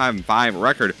 21-35-5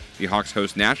 record. The Hawks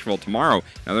host Nashville tomorrow.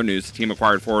 In other news, the team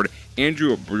acquired forward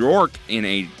Andrew Bjork in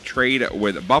a trade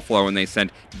with Buffalo, and they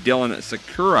sent Dylan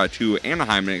Sakura to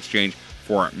Anaheim in exchange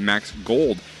for Max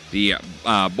Gold. The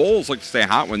Bulls look to stay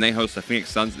hot when they host the Phoenix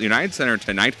Suns at the United Center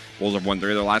tonight. Bulls have won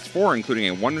 3 of their last 4, including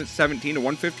a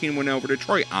 117-115 win over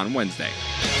Detroit on Wednesday.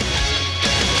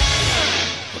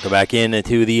 Welcome back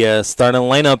into the starting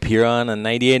lineup here on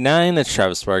 98.9. It's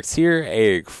Travis Sparks here.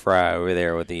 Eric Fry over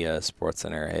there with the Sports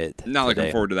Center hit. Not today.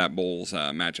 looking forward to that Bulls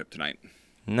matchup tonight.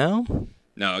 No?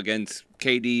 No, against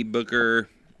KD, Booker,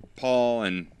 Paul,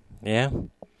 and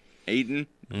Aiden.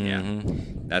 Yeah,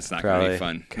 that's not going to be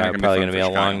fun. Probably going to be a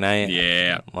long night.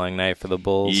 Yeah. Long night for the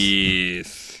Bulls.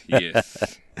 Yes.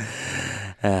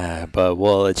 But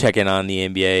we'll check in on the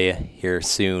NBA here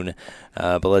soon.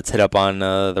 But let's hit up on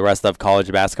the rest of college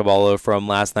basketball from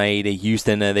last night.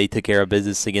 Houston, they took care of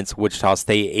business against Wichita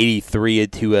State,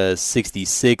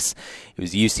 83-66. It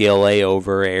was UCLA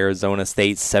over Arizona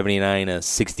State,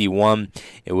 79-61.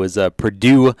 It was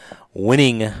Purdue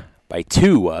winning by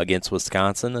 2 against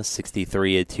Wisconsin,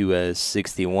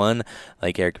 63-61.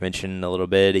 Like Eric mentioned a little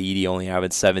bit, Edey only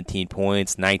having 17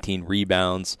 points, 19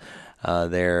 rebounds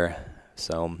there.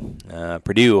 So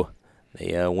Purdue,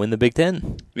 they win the Big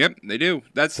Ten. Yep, they do.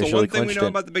 That's Officially the one thing we know it.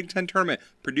 about the Big Ten tournament.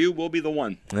 Purdue will be the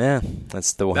one. Yeah,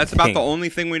 that's the one. That's about the only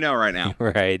thing we know right now.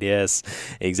 Right, yes,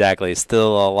 exactly.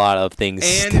 Still a lot of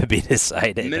things to be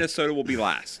decided. Minnesota will be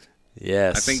last.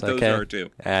 Yes, I think those are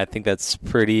two. I think that's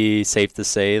pretty safe to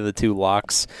say, the 2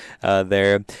 locks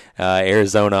there.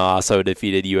 Arizona also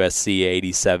defeated USC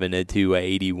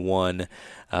 87-81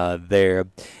 there.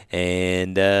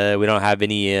 And we don't have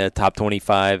any top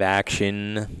 25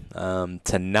 action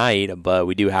tonight, but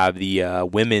we do have the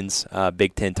women's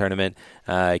Big Ten tournament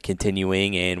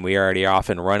continuing, and we are already off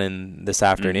and running this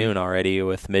afternoon already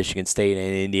with Michigan State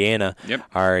and Indiana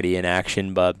already in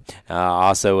action. But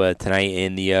also tonight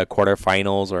in the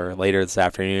quarterfinals, or later this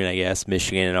afternoon, I guess,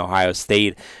 Michigan and Ohio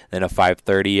State. Then a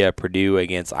 5:30 Purdue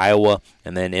against Iowa,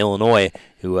 and then Illinois,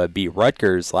 who beat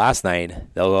Rutgers last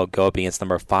night. They'll go up against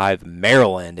number 5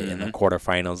 Maryland in the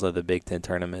quarterfinals of the Big Ten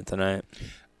tournament tonight.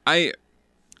 And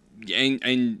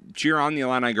cheer on the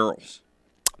Illini girls.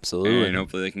 Absolutely. And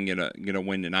hopefully they can get a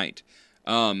win tonight.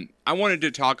 I wanted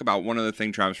to talk about one other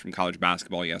thing, Travis, from college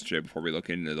basketball yesterday before we look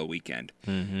into the weekend.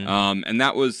 And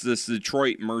that was this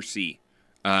Detroit Mercy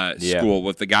school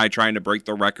with the guy trying to break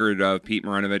the record of Pete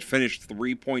Marinovich. Finished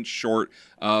 3 points short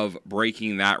of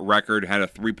breaking that record. Had a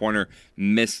 3-pointer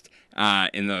missed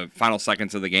in the final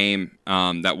seconds of the game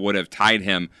that would have tied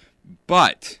him.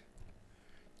 But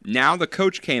now the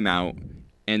coach came out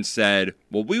and said,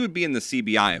 well, we would be in the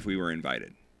CBI if we were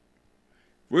invited.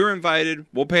 If we were invited,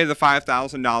 we'll pay the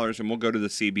 $5,000 and we'll go to the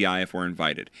CBI if we're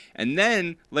invited. And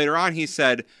then later on he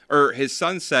said, or his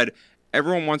son said,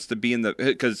 everyone wants to be in the,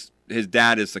 because his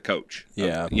dad is the coach.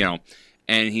 Yeah.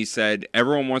 And he said,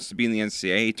 everyone wants to be in the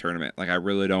NCAA tournament. Like, I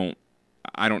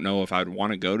don't know if I would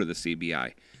want to go to the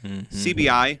CBI.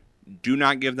 CBI, do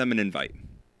not give them an invite.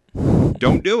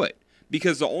 Don't do it.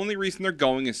 Because the only reason they're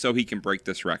going is so he can break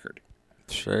this record.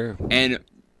 Sure. And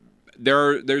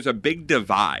there's a big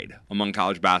divide among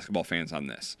college basketball fans on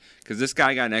this. Because this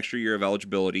guy got an extra year of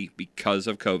eligibility because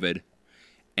of COVID.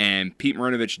 And Pete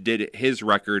Marinovich did his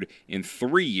record in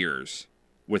 3 years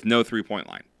with no 3-point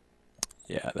line.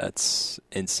 Yeah, that's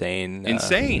insane.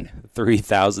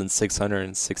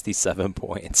 3,667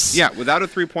 points. Yeah, without a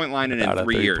 3-point line and in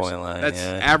 3 years. That's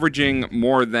averaging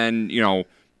more than,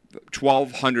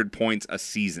 1,200 points a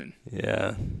season.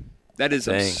 Yeah. That is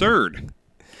absurd.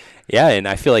 Yeah, and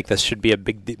I feel like this should be a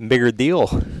bigger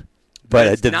deal. But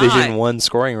a Division I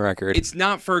scoring record. It's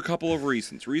not, for a couple of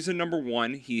reasons. Reason number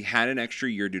 1, he had an extra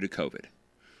year due to COVID.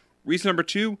 Reason number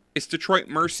 2, it's Detroit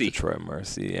Mercy. Detroit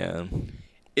Mercy, yeah.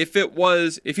 If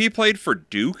he played for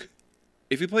Duke,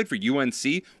 if he played for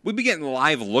UNC, we'd be getting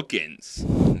live look-ins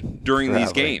during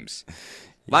these games.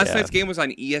 Last night's game was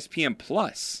on ESPN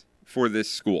Plus for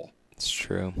this school. It's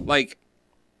true.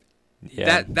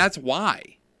 That's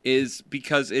why. Is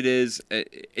because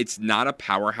it's not a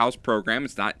powerhouse program.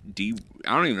 It's not I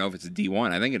don't even know if it's a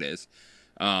D1. I think it is.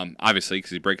 Obviously, because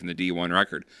he's breaking the D1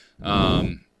 record.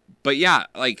 But yeah,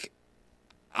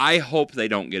 I hope they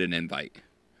don't get an invite.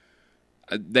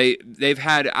 They've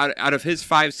had, out of his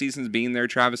 5 seasons being there,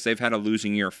 Travis, they've had a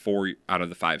losing year 4 out of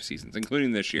the 5 seasons,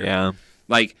 including this year. Yeah.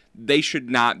 Like, they should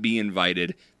not be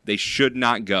invited. They should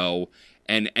not go.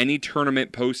 And any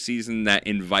tournament postseason that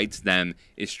invites them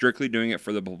is strictly doing it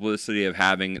for the publicity of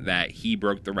having that he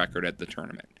broke the record at the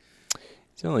tournament.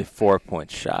 He's only 4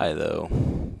 points shy, though.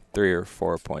 3 or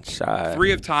 4 points shy.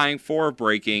 3 of tying, 4 of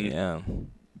breaking. Yeah.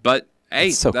 But,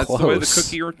 hey, so that's close. the way the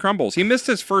cookie crumbles. He missed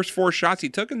his first 4 shots he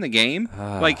took in the game.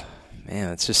 Man,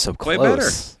 it's just so play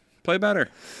close. Play better.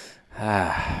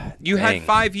 You Dang. had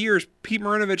 5 years. Pete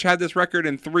Marinovich had this record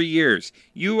in 3 years.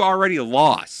 You already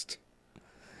lost.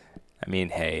 I mean,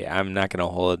 hey, I'm not going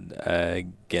to hold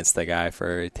against the guy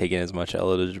for taking as much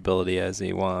eligibility as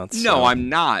he wants. No, so. I'm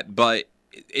not, but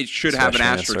it should have an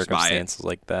Especially in asterisk by it. circumstances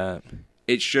like that.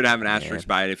 It should have an asterisk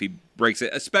by it if he breaks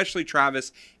it, especially,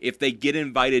 Travis, if they get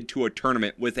invited to a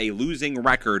tournament with a losing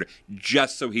record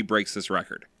just so he breaks this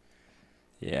record.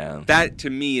 Yeah. That,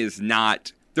 to me, is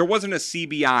not... There wasn't a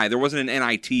CBI. There wasn't an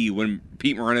NIT when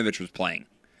Pete Marinovich was playing.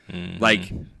 Mm-hmm.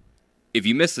 Like, if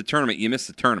you miss the tournament, you miss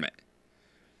the tournament.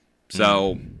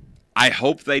 So, I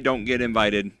hope they don't get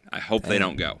invited. I hope they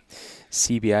don't go.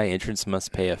 CBI entrants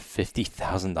must pay a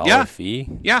 $50,000 fee?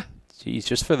 Yeah. Jeez,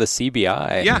 just for the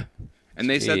CBI. Yeah. And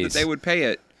they said that they would pay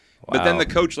it. Wow. But then the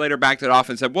coach later backed it off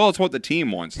and said, well, it's what the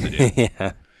team wants to do.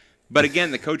 Yeah. But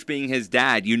again, the coach being his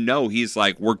dad, he's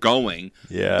like, we're going.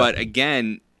 Yeah. But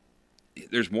again,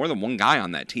 there's more than one guy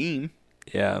on that team.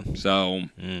 Yeah. So,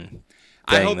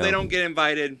 I hope though. they don't get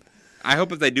invited. I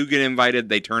hope if they do get invited,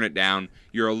 they turn it down.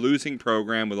 You're a losing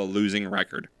program with a losing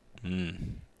record.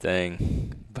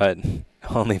 Dang. But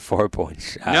only 4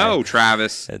 points shy. No,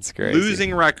 Travis. That's crazy.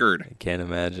 Losing record. I can't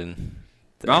imagine.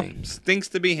 Well, Dang. stinks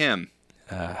to be him.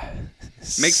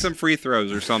 Make some free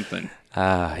throws or something.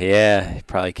 Yeah,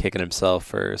 probably kicking himself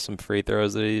for some free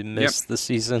throws that he missed this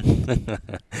season.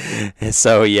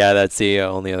 So, yeah, that's the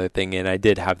only other thing. And I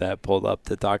did have that pulled up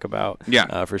to talk about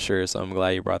for sure. So I'm glad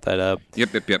you brought that up.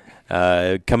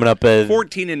 Yep. Coming up at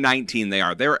 14 and 19 they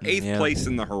are. They're 8th place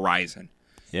in the Horizon.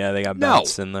 Yeah, they got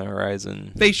bouts in the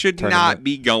Horizon. They should tournament. not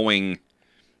be going.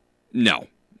 No.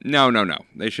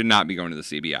 They should not be going to the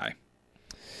CBI.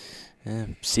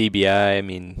 CBI, I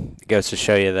mean, it goes to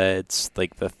show you that it's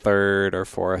like the 3rd or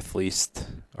 4th least,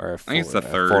 or I think it's the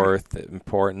 3rd. 4th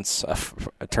importance of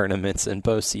tournaments in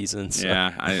postseason. So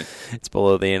yeah, it's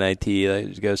below the NIT.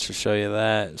 That goes to show you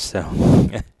that. So,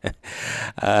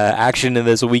 action in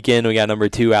this weekend, we got number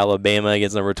 2 Alabama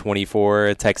against number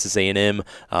 24 Texas A&M.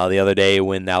 The other day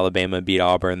when Alabama beat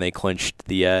Auburn, they clinched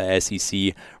the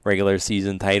SEC regular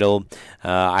season title.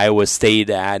 Iowa State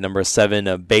at number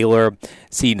 7 Baylor.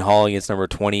 Seton Hall against number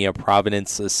 20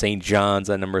 Providence. St. John's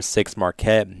at number 6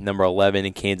 Marquette. Number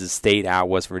 11 Kansas State at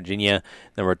West Virginia.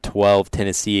 Number 12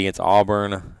 Tennessee against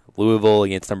Auburn. Louisville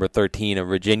against number 13 of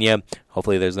Virginia.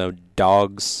 Hopefully there's no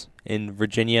dogs in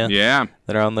Virginia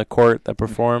that are on the court that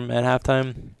perform at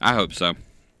halftime. I hope so.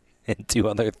 And 2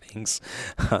 other things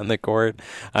on the court.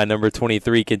 Number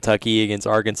 23, Kentucky against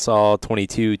Arkansas.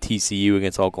 22, TCU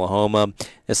against Oklahoma.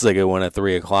 This is a good one at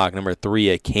 3 o'clock. Number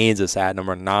 3, Kansas at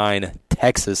number 9,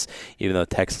 Texas, even though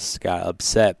Texas got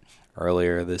upset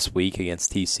earlier this week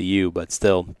against TCU, but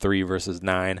still 3 versus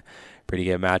 9. Pretty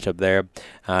good matchup there.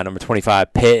 Number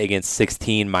 25, Pitt against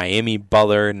 16, Miami.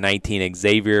 Butler, 19,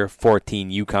 Xavier. 14,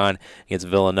 UConn against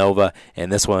Villanova. And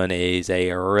this one is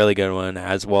a really good one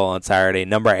as well on Saturday.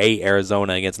 Number 8,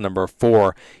 Arizona against number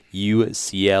 4,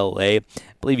 UCLA. I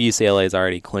believe UCLA has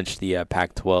already clinched the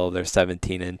Pac-12. They're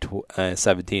 17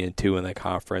 and 2 in the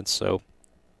conference. So,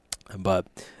 but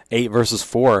 8 versus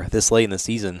 4 this late in the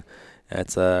season.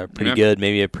 That's pretty good.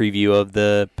 Maybe a preview of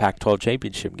the Pac-12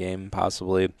 championship game,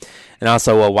 possibly. And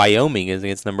also, Wyoming is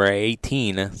against number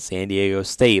 18, San Diego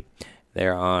State.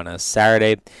 They're on a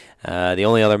Saturday. The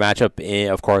only other matchup,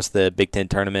 of course, the Big Ten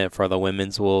tournament for the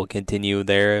women's will continue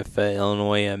there if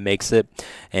Illinois makes it.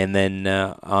 And then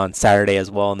on Saturday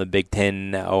as well in the Big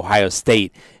Ten, Ohio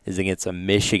State is against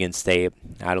Michigan State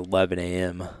at 11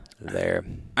 a.m. there.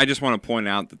 I just want to point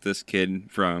out that this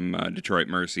kid from Detriot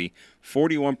Mercy,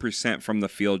 41% from the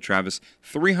field, Travis,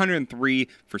 303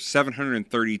 for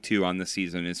 732 on the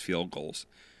season is field goals.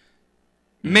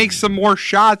 Make some more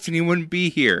shots and he wouldn't be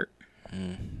here.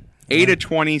 8 of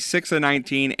 20, 6 of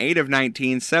 19, 8 of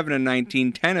 19, 7 of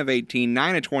 19, 10 of 18,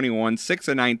 9 of 21, 6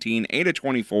 of 19, 8 of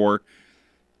 24,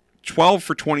 12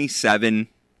 for 27.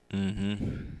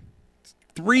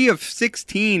 3 of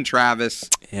 16, Travis.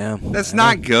 Yeah. That's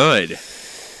not good.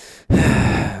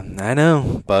 I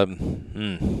know, but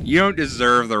you don't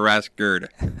deserve the record.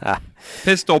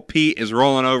 Pistol Pete is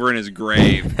rolling over in his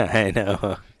grave. I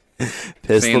know.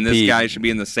 Saying this guy should be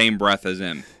in the same breath as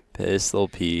him. Pistol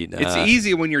Pete. It's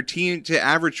easy when your team to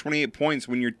average 28 points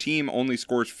when your team only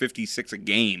scores 56 a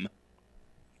game.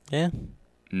 Yeah.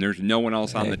 And there's no one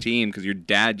else on the team because your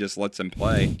dad just lets him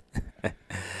play.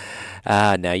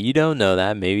 Now you don't know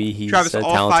that. Maybe he's Travis, a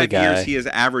all talented 5 guy. years he has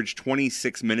averaged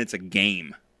 26 minutes a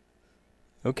game.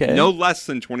 Okay. No less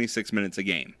than 26 minutes a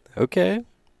game. Okay.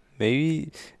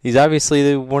 Maybe he's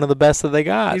obviously one of the best that they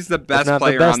got. He's the best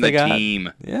player on the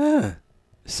team. Yeah.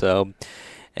 So,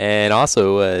 and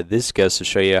also this goes to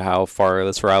show you how far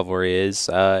this rivalry is.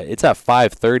 It's at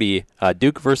 5:30.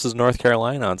 Duke versus North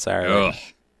Carolina on Saturday. Ugh.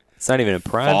 It's not even in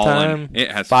prime time.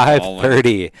 It has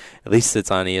 5:30. At least it's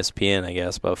on ESPN, I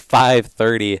guess. But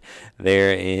 5:30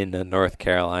 there in North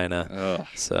Carolina. Ugh.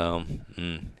 So,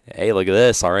 hey, look at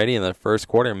this already in the first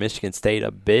quarter. Michigan State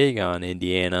up big on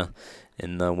Indiana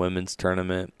in the women's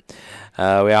tournament.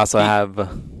 We also have.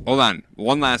 Hold on,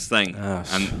 one last thing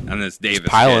on this Davis.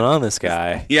 Just piling kid. on this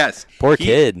guy. Yes, poor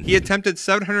kid. He attempted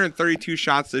 732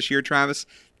 shots this year, Travis.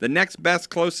 The next best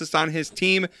closest on his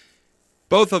team,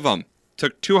 both of them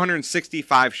took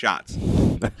 265 shots.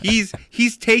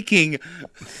 He's taking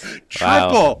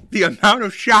triple the amount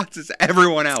of shots as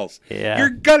everyone else. Yeah. You're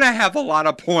gonna have a lot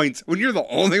of points when you're the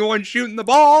only one shooting the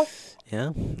ball.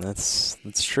 Yeah, that's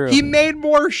true. He made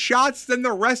more shots than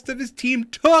the rest of his team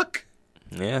took.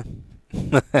 Yeah.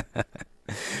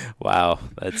 Wow,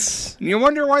 that's. You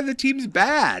wonder why the team's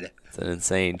bad. It's an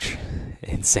insane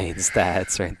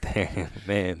stats right there,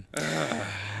 man.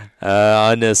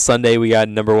 On Sunday, we got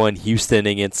number 1 Houston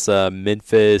against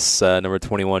Memphis, number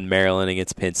 21 Maryland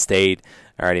against Penn State.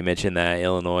 I already mentioned that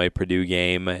Illinois Purdue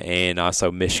game, and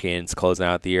also Michigan's closing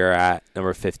out the year at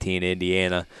number 15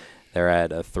 Indiana. They're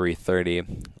at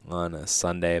 3:30 on a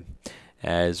Sunday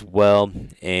as well,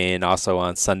 and also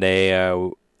on Sunday,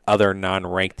 other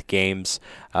non-ranked games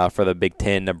for the Big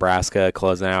Ten. Nebraska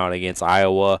closing out against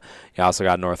Iowa. You also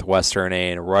got Northwestern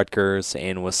and Rutgers,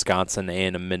 and Wisconsin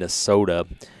and Minnesota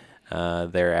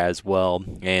there as well.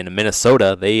 And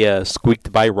Minnesota, they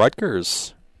squeaked by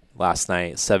Rutgers last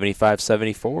night,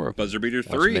 75-74. Buzzer beater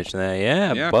 3. Mention that,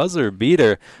 yeah, buzzer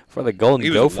beater for the Golden He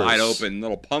was Gophers. wide open,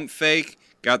 little pump fake.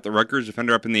 Got the Rutgers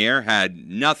defender up in the air. Had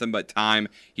nothing but time.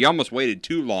 He almost waited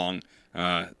too long.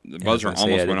 The buzzer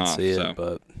almost went off.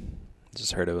 But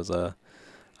just heard it was a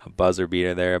buzzer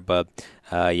beater there. But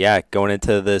going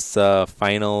into this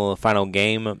final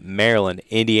game, Maryland,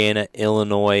 Indiana,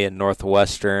 Illinois,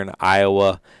 Northwestern,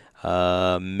 Iowa,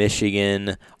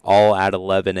 Michigan, all at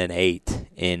 11-8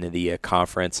 in the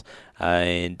conference.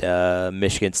 And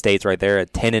Michigan State's right there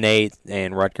at 10-8,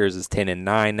 and Rutgers is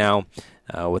 10-9 now.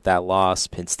 With that loss,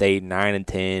 Penn State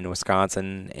 9-10,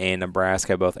 Wisconsin and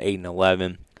Nebraska both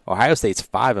 8-11. Ohio State's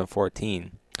 5-14.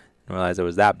 Didn't realize it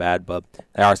was that bad, but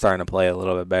they are starting to play a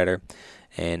little bit better.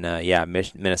 And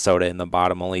Minnesota in the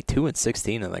bottom, only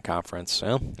 2-16 in the conference.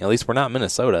 Well, at least we're not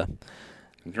Minnesota.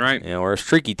 That's right. We're a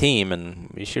streaky team,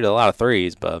 and we shoot a lot of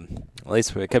threes, but at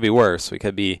least it could be worse. We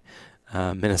could be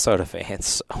Minnesota fans.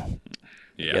 So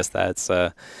I guess that's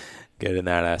good in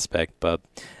that aspect, but.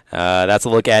 That's a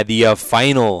look at the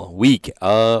final week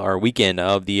or weekend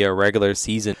of the regular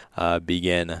season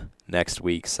begin next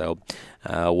week. So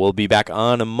we'll be back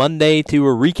on Monday to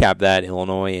recap that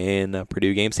Illinois and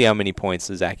Purdue game. See how many points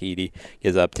Zach Edey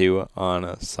is up to on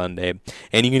a Sunday.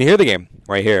 And you can hear the game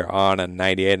right here on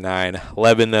 98.9.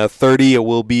 11:30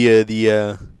 will be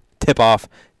the tip-off.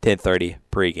 10:30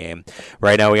 pregame.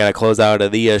 Right now, we got to close out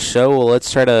of the show.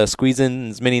 Let's try to squeeze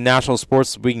in as many national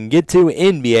sports as we can get to.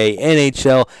 NBA,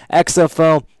 NHL,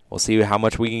 XFL. We'll see how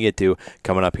much we can get to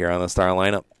coming up here on the starting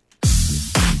lineup.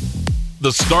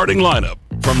 The starting lineup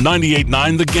from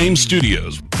 98.9 The Game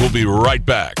Studios. We'll be right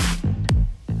back.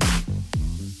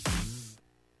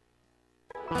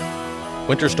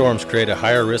 Winter storms create a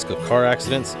higher risk of car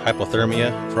accidents,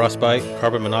 hypothermia, frostbite,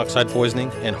 carbon monoxide poisoning,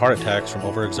 and heart attacks from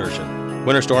overexertion.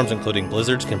 Winter storms, including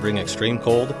blizzards, can bring extreme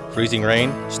cold, freezing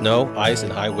rain, snow, ice,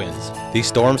 and high winds. These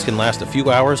storms can last a few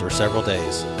hours or several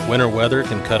days. Winter weather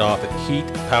can cut off heat,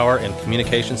 power, and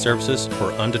communication services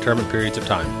for undetermined periods of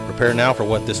time. Prepare now for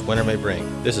what this winter may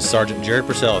bring. This is Sergeant Jared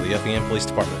Purcell of the FEM Police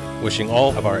Department, wishing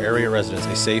all of our area residents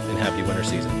a safe and happy winter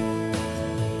season.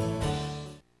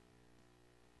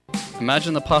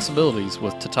 Imagine the possibilities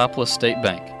with Teutopolis State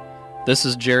Bank. This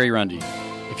is Jerry Rundy.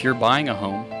 If you're buying a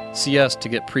home, see us to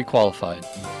get pre-qualified.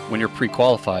 When you're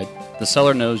pre-qualified, the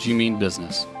seller knows you mean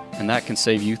business, and that can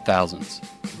save you thousands.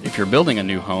 If you're building a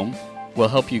new home, we'll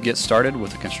help you get started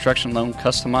with a construction loan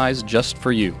customized just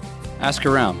for you. Ask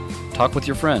around, talk with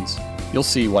your friends. You'll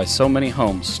see why so many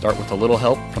homes start with a little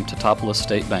help from Teutopolis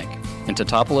State Bank. In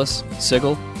Teutopolis,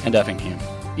 Sigel, and Effingham.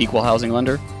 Equal housing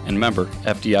lender and member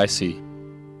FDIC.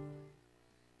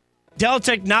 Dell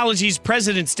Technologies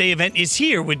President's Day event is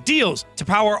here with deals to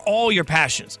power all your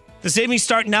passions. The savings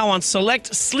start now on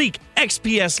select sleek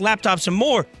XPS laptops and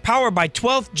more, powered by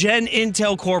 12th Gen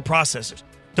Intel Core processors.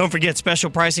 Don't forget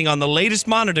special pricing on the latest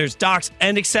monitors, docks,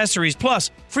 and accessories, plus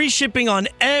free shipping on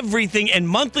everything and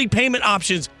monthly payment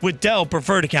options with Dell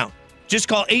Preferred Account. Just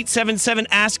call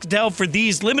 877-ASK-DELL for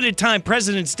these limited-time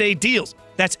President's Day deals.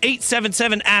 That's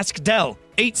 877-ASK-DELL,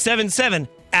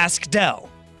 877-ASK-DELL.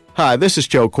 Hi, this is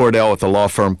Joe Cordell with the law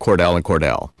firm Cordell &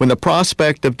 Cordell. When the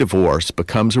prospect of divorce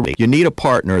becomes a you need a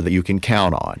partner that you can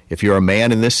count on. If you're a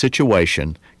man in this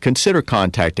situation, consider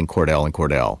contacting Cordell &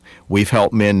 Cordell. We've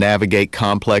helped men navigate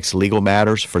complex legal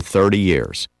matters for 30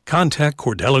 years. Contact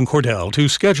Cordell & Cordell to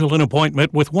schedule an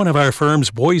appointment with one of our firm's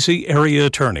Boise area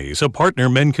attorneys, a partner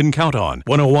men can count on.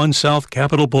 101 South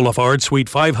Capitol Boulevard, Suite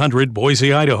 500,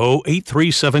 Boise, Idaho,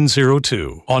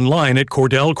 83702. Online at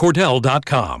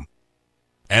CordellCordell.com.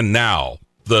 And now,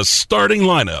 the starting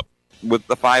lineup. With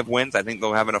the 5 wins, I think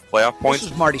they'll have enough playoff points.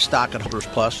 This is Marty Stock at Hunters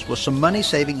Plus with some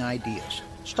money-saving ideas.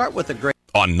 Start with a great...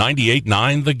 On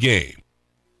 98.9 The Game.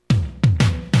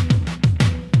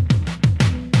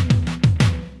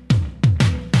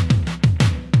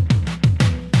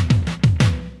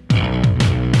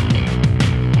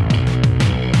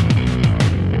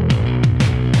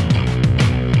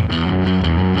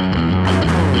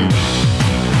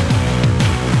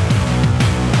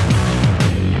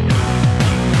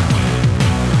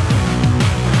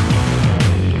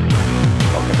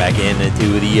 Back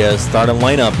into the starting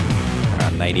lineup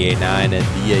on 98.9 at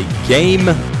the Game.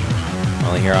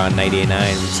 Only here on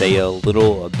 98.9, we say a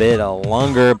bit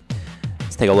longer.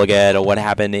 Let's take a look at what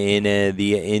happened in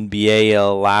the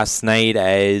NBA last night.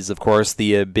 As, of course,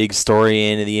 the big story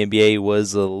in the NBA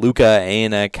was Luka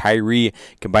and Kyrie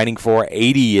combining for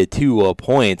 82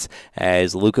 points,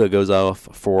 as Luka goes off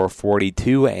for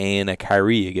 42 and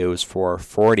Kyrie goes for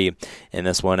 40 in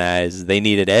this one, as they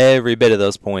needed every bit of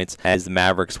those points, as the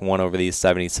Mavericks won over the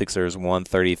 76ers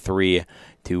 133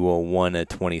 to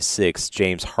 126.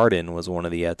 James Harden was one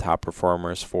of the top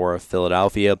performers for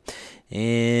Philadelphia.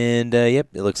 And,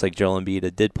 it looks like Joel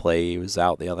Embiid did play. He was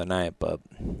out the other night, but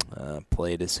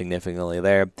played significantly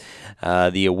there.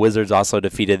 The Wizards also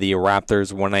defeated the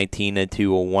Raptors 119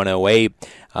 to 108.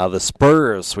 The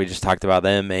Spurs, we just talked about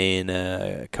them,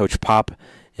 and Coach Pop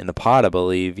in the pod, I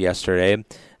believe, yesterday.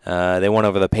 They won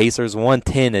over the Pacers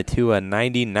 110 to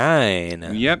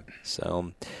 99. Yep.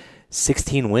 So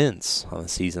 16 wins on the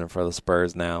season for the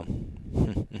Spurs now.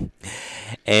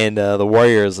 And the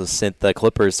Warriors sent the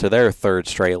Clippers to their third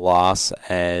straight loss,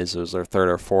 as it was their third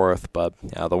or fourth, but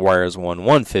the Warriors won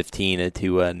 115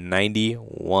 to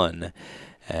 91.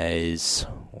 As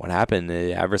what happened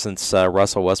ever since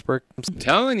Russell Westbrook? I'm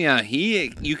telling you,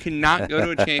 you cannot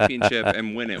go to a championship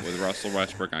and win it with Russell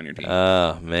Westbrook on your team.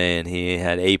 Oh, man, he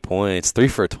had 8 points, 3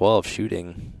 for 12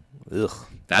 shooting. Ugh.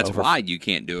 That's why you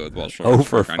can't do it with Russell 0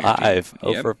 Westbrook for on your 5.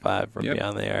 team. 0 for 5 from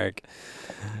beyond the arc.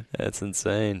 That's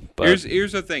insane. But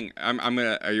here's the thing.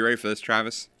 Are you ready for this,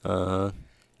 Travis? Uh-huh.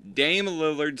 Dame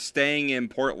Lillard staying in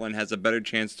Portland has a better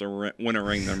chance to win a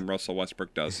ring than Russell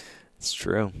Westbrook does. It's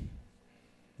true.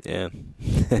 Yeah.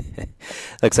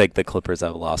 Looks like the Clippers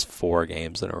have lost 4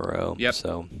 games in a row. Yep.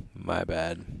 So, my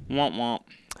bad. Womp womp.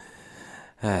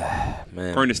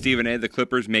 Man. According to Stephen A., the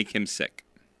Clippers make him sick.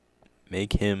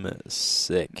 Make him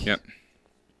sick. Yep.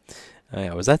 Oh,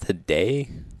 yeah. Was that today?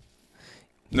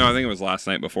 No, I think it was last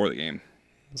night before the game.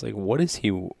 I was like, what is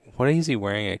he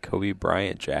wearing a Kobe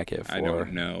Bryant jacket for? I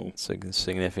don't know.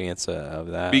 Significance of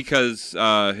that. Because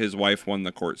his wife won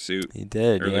the court suit. He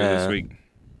did, earlier this week.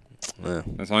 Yeah.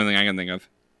 That's the only thing I can think of.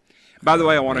 By the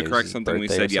way, I want to correct something we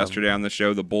said yesterday on the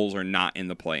show. The Bulls are not in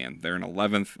the play-in. They're in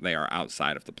 11th. They are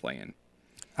outside of the play-in.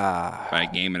 By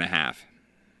a game and a half.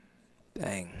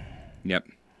 Dang. Yep.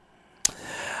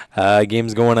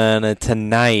 Games going on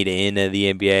tonight in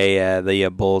the NBA. The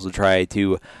Bulls will try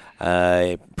to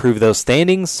improve those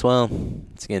standings. Well,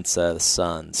 it's against the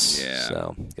Suns. Yeah.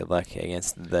 So good luck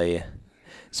against the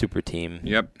super team.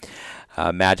 Yep.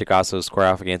 Magic also square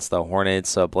off against the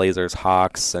Hornets, Blazers,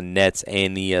 Hawks, Nets,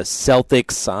 and the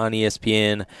Celtics on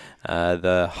ESPN.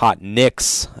 The Hot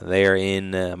Knicks, they're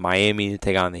in Miami to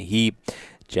take on the Heat.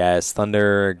 Jazz,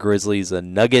 Thunder, Grizzlies,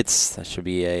 Nuggets. That should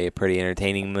be a pretty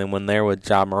entertaining one there with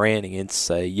Ja Morant against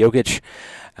Jokic.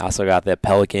 I also got the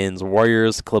Pelicans,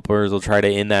 Warriors. Clippers will try to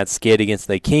end that skid against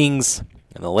the Kings.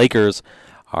 And the Lakers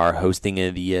are hosting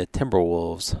the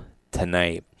Timberwolves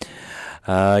tonight.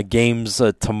 Games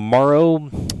tomorrow.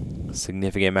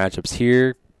 Significant matchups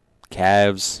here.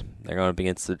 Cavs, they're going up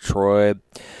against Detroit.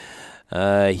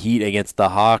 Heat against the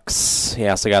Hawks. He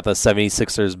also got the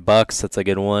 76ers Bucks. That's a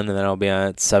good one. And then I'll be on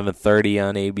at 7:30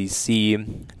 on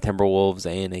ABC. Timberwolves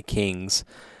and the Kings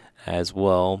as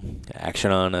well.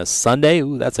 Action on a Sunday.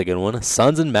 Ooh, that's a good one.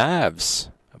 Suns and Mavs.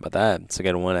 How about that? It's a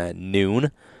good one at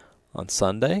noon on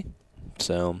Sunday.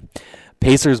 So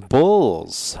Pacers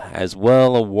Bulls as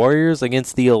well. Warriors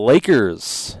against the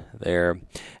Lakers. They're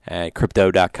at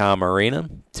Crypto.com Arena,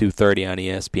 2:30 on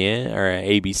ESPN or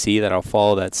ABC. That'll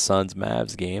follow that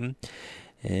Suns-Mavs game.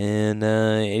 And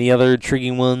any other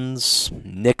intriguing ones?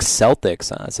 Knicks Celtics.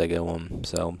 That's a good one.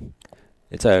 So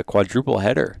it's a quadruple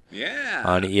header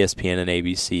on ESPN and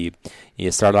ABC.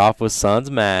 You start off with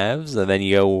Suns-Mavs, and then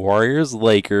you go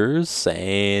Warriors-Lakers,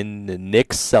 and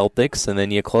Knicks Celtics, and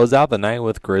then you close out the night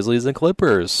with Grizzlies and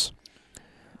Clippers.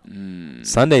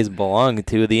 Sundays belong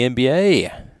to the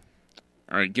NBA.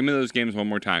 All right, give me those games one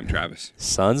more time, Travis.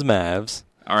 Suns, Mavs.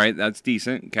 All right, that's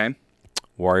decent. Okay.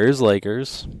 Warriors,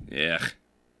 Lakers. Yeah.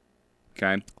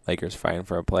 Okay. Lakers fighting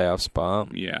for a playoff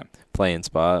spot. Yeah. Playing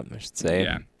spot, I should say.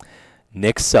 Yeah.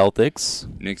 Knicks, Celtics.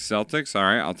 Knicks, Celtics. All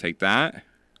right, I'll take that.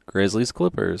 Grizzlies,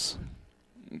 Clippers.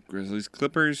 Grizzlies,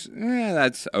 Clippers.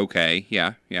 That's okay.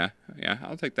 Yeah.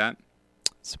 I'll take that.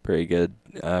 It's a pretty good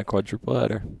quadruple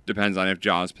header. Depends on if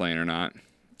Jaw's playing or not.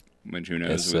 Which who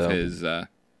knows with his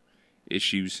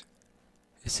issues.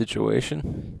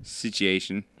 Situation,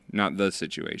 not the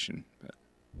situation. But.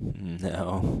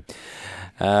 No.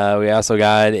 We also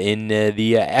got in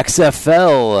the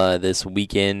XFL this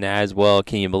weekend as well.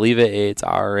 Can you believe it? It's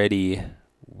already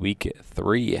week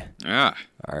 3. Yeah,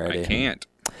 already. I can't.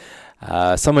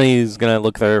 Somebody's going to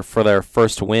look for their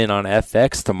first win on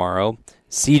FX tomorrow.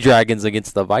 Sea Dragons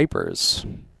against the Vipers.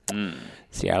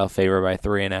 Seattle favored by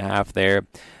 3.5 there.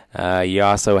 You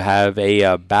also have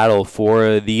a battle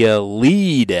for the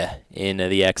lead in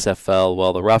the XFL.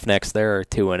 Well, the Roughnecks, they're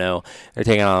 2-0. They're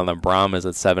taking on the Brahmas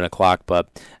at 7 o'clock, but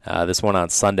this one on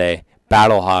Sunday,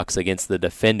 Battlehawks against the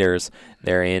Defenders.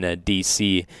 They're in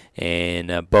D.C.,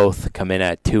 and both come in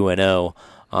at 2-0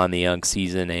 on the young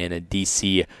season, and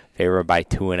D.C. favored by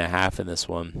 2.5 in this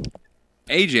one.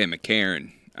 A.J.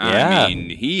 McCarron. I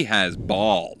mean, he has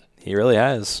balled. He really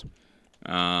has.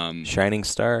 Shining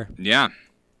star. Yeah.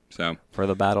 So for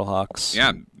the Battlehawks.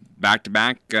 Yeah,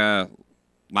 back-to-back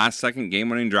last-second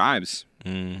game-winning drives.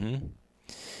 Mm-hmm.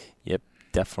 Yep,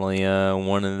 definitely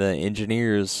one of the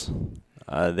engineers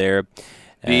there.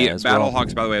 The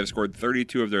Battlehawks, by the way, have scored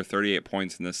 32 of their 38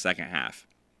 points in the second half.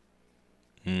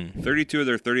 32 of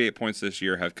their 38 points this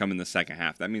year have come in the second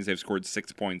half. That means they've scored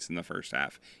 6 points in the first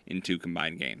half in 2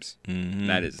 combined games.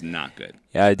 That is not good.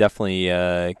 Yeah, definitely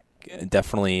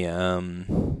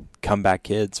comeback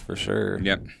kids for sure.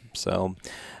 Yep. So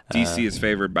DC is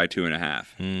favored by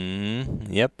 2.5.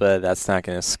 Yep, but that's not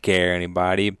going to scare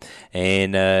anybody.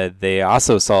 And they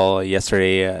also saw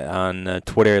yesterday on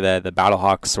Twitter that the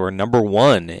Battlehawks were number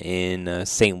 1 in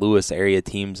St. Louis area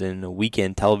teams in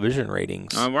weekend television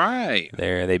ratings. All right.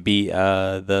 They beat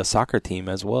the soccer team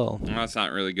as well. Well, that's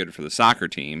not really good for the soccer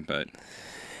team, but.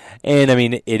 And I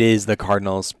mean, it is the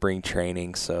Cardinals spring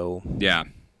training, so yeah.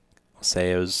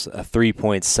 Say it was a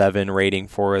 3.7 rating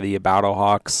for the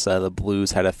Battlehawks. The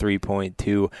Blues had a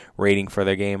 3.2 rating for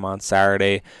their game on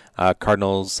Saturday.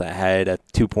 Cardinals had a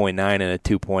 2.9 and a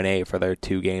 2.8 for their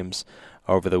 2 games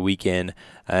over the weekend.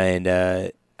 And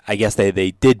I guess they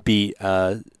did beat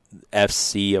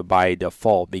FC by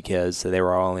default because they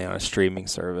were only on a streaming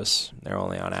service. They're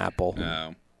only on Apple.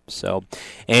 Oh. So,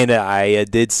 and I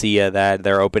did see that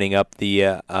they're opening up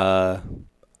the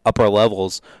upper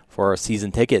levels for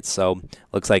season tickets, so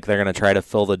looks like they're going to try to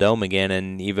fill the dome again,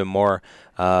 and even more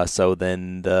so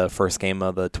than the first game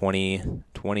of the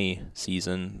 2020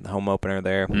 season, the home opener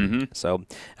there. So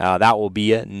that will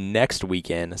be next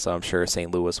weekend, so I'm sure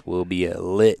St. Louis will be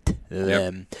lit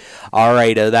then. Yep. All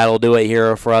right, that'll do it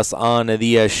here for us on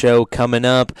the show. Coming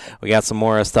up, we got some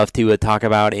more stuff to talk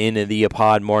about in the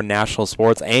pod, more national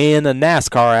sports and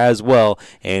NASCAR as well,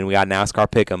 and we got NASCAR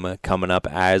Pick'em coming up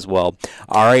as well.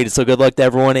 All right, so good luck to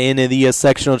everyone in the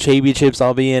sectional championships.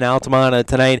 I'll be in Altamont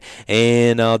tonight,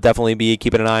 and I'll definitely be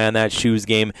keeping an eye on that shoes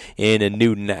game in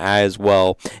Newton as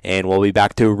well. And we'll be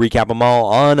back to recap them all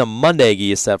on Monday, get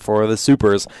you set for the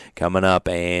Supers coming up,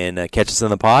 and catch us in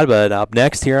the pod. But up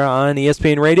next here on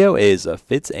ESPN Radio is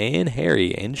Fitz and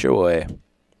Harry. Enjoy.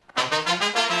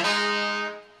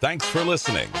 Thanks for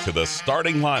listening to the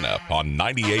starting lineup on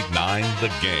 98.9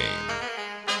 The Game.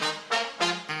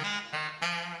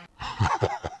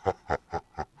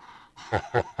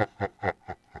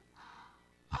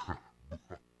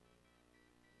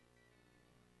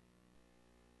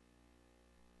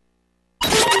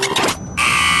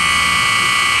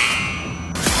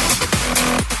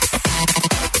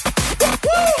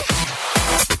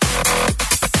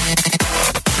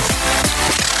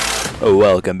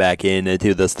 Welcome back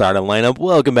into the starting lineup.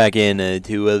 Welcome back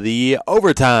into the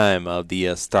overtime of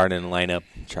the starting lineup.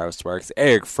 Travis Sparks,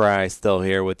 Eric Fry still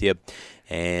here with you.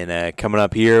 And coming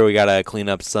up here, we got to clean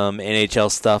up some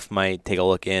NHL stuff. Might take a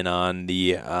look in on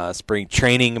the spring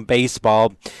training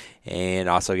baseball and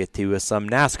also get to some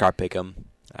NASCAR Pick'em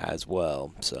as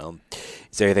well. So,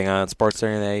 is there anything on sports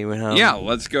there that you went home? Yeah,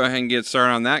 let's go ahead and get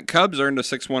started on that. Cubs earned a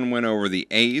 6-1 win over the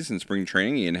A's in spring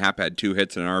training. Ian Happ had 2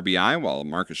 hits and an RBI, while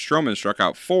Marcus Stroman struck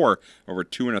out 4 over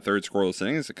 2 1/3 scoreless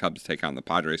innings. The Cubs take on the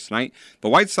Padres tonight. The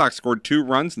White Sox scored 2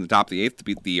 runs in the top of the 8th to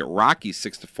beat the Rockies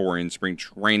 6-4 in spring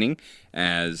training,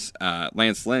 as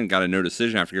Lance Lynn got a no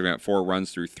decision after giving up 4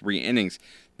 runs through 3 innings.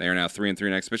 They are now 3-3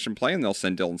 in exhibition play, and they'll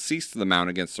send Dylan Cease to the mound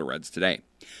against the Reds today.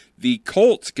 The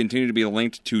Colts continue to be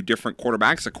linked to different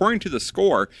quarterbacks. According to The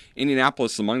Score,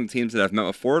 Indianapolis is among the teams that have met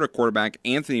with Florida quarterback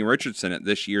Anthony Richardson at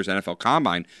this year's NFL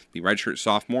Combine. The redshirt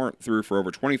sophomore threw for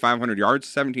over 2,500 yards,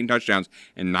 17 touchdowns,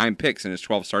 and 9 picks in his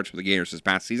 12 starts with the Gators this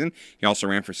past season. He also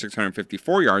ran for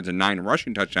 654 yards and 9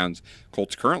 rushing touchdowns.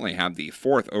 Colts currently have the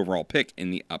 4th overall pick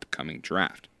in the upcoming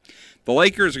draft. The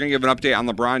Lakers are going to give an update on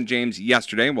LeBron James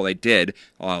yesterday. Well, they did.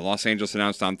 Los Angeles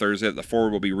announced on Thursday that the forward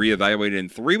will be reevaluated in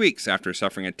 3 weeks after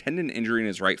suffering a tendon injury in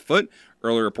his right foot.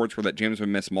 Earlier reports were that James would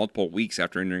miss multiple weeks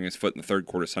after injuring his foot in the third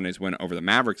quarter of Sunday's win over the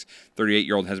Mavericks.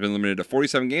 38-year-old has been limited to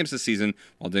 47 games this season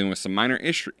while dealing with some minor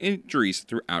injuries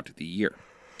throughout the year.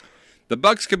 The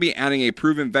Bucks could be adding a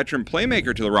proven veteran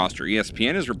playmaker to the roster.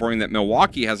 ESPN is reporting that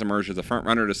Milwaukee has emerged as a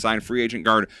front-runner to sign free agent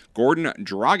guard Gordon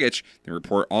Dragic. The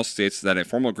report also states that a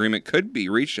formal agreement could be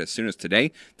reached as soon as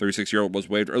today. 36-year-old was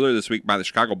waived earlier this week by the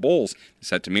Chicago Bulls. He's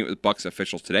set to meet with Bucks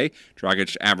officials today.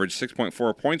 Dragic averaged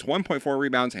 6.4 points, 1.4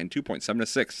 rebounds, and 2.7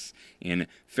 assists in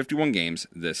 51 games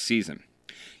this season.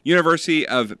 University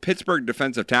of Pittsburgh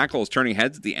defensive tackle is turning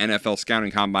heads at the NFL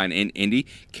Scouting Combine in Indy.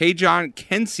 Kajon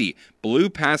Kensey blew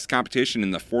past competition in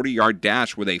the 40-yard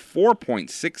dash with a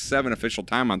 4.67 official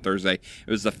time on Thursday.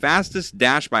 It was the fastest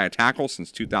dash by a tackle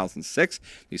since 2006.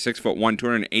 The 6'1",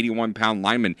 281-pound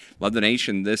lineman led the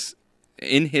nation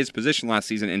in his position last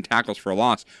season in tackles for a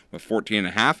loss with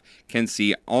 14.5.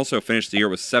 Kensey also finished the year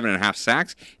with 7.5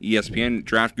 sacks. ESPN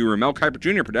draft guru Mel Kiper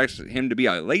Jr. predicts him to be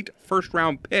a late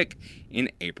first-round pick in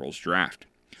April's draft.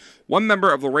 One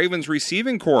member of the Ravens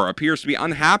receiving corps appears to be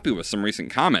unhappy with some recent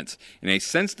comments. In a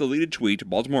since-deleted tweet,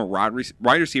 Baltimore wide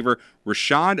receiver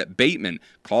Rashad Bateman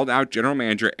called out general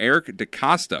manager Eric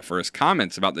DeCosta for his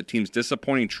comments about the team's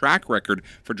disappointing track record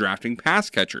for drafting pass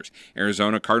catchers.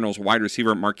 Arizona Cardinals wide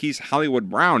receiver Marquise Hollywood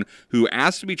Brown, who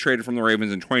asked to be traded from the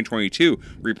Ravens in 2022,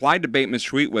 replied to Bateman's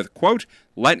tweet with, quote,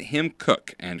 "Let him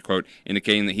cook," end quote,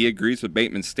 indicating that he agrees with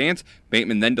Bateman's stance.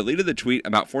 Bateman then deleted the tweet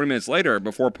about 40 minutes later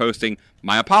before posting,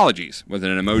 "My apologies," with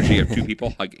an emoji of 2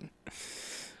 people hugging.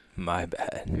 My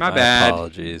bad. My bad.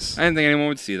 Apologies. I didn't think anyone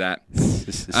would see that.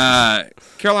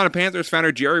 Carolina Panthers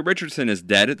founder Jerry Richardson is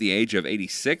dead at the age of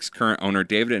 86. Current owner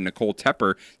David and Nicole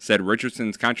Tepper said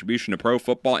Richardson's contribution to pro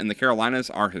football in the Carolinas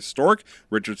are historic.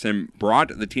 Richardson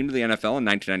brought the team to the NFL in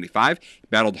 1995. He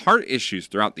battled heart issues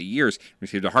throughout the years,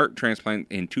 received a heart transplant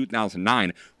in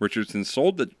 2009. Richardson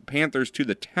sold the Panthers to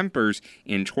the Tempers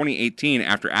in 2018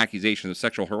 after accusations of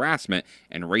sexual harassment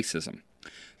and racism.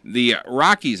 The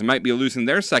Rockies might be losing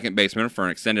their second baseman for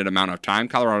an extended amount of time.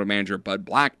 Colorado manager Bud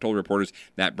Black told reporters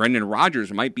that Brendan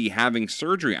Rodgers might be having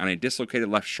surgery on a dislocated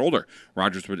left shoulder.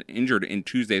 Rodgers was injured in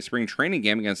Tuesday's spring training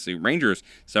game against the Rangers.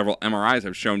 Several MRIs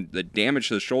have shown the damage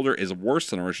to the shoulder is worse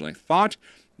than originally thought.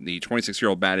 The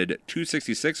 26-year-old batted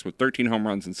 .266 with 13 home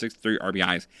runs and 63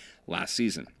 RBIs last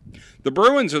season. The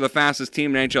Bruins are the fastest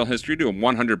team in NHL history to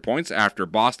 100 points after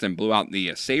Boston blew out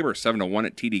the Sabres 7-1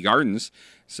 at TD Gardens.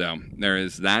 So there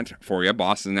is that for you.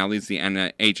 Boston now leads the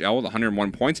NHL with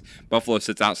 101 points. Buffalo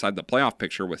sits outside the playoff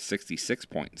picture with 66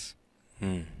 points.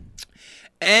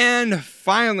 And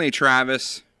finally,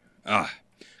 Travis,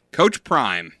 Coach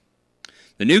Prime.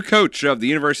 The new coach of the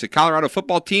University of Colorado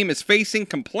football team is facing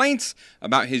complaints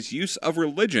about his use of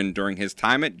religion during his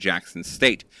time at Jackson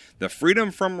State. The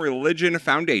Freedom from Religion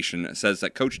Foundation says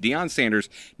that Coach Deion Sanders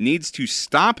needs to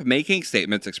stop making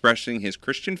statements expressing his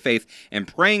Christian faith and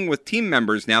praying with team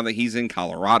members now that he's in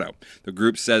Colorado. The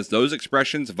group says those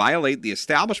expressions violate the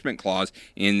Establishment Clause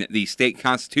in the state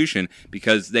constitution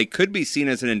because they could be seen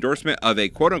as an endorsement of a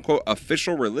quote-unquote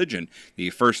official religion. The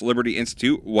First Liberty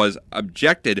Institute was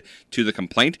objected to the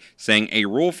complaint, saying a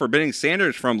rule forbidding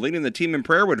Sanders from leading the team in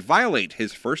prayer would violate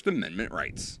his First Amendment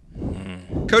rights.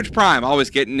 Coach Prime always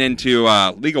getting into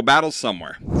legal battles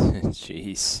somewhere.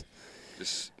 Jeez.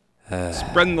 Just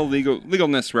spreading the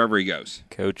legalness wherever he goes.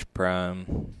 Coach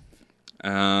Prime.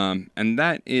 And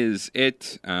that is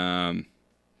it.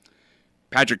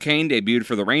 Patrick Kane debuted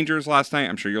for the Rangers last night.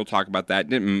 I'm sure you'll talk about that.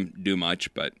 Didn't do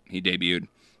much, but he debuted.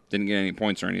 Didn't get any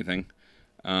points or anything.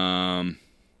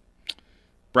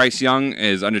 Bryce Young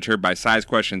is undeterred by size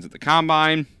questions at the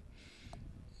Combine.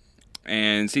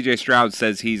 And C.J. Stroud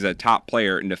says he's a top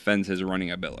player and defends his running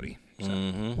ability.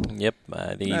 So. Yep.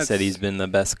 I think he said he's been the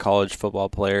best college football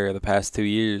player the past 2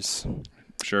 years.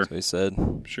 Sure. That's what he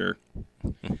said. Sure.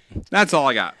 That's all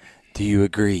I got. Do you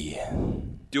agree?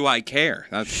 Do I care?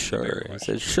 That's sure. He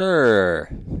said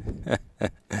sure.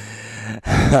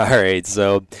 All right,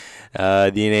 so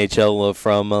the NHL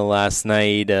from last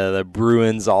night, the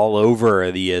Bruins all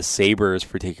over the Sabres,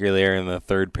 particularly in the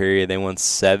third period. They won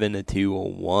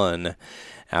 7-2-1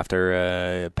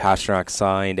 after Pastrnak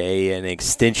signed an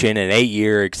extension, an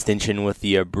 8-year extension with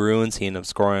the Bruins. He ended up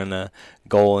scoring a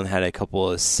goal and had a couple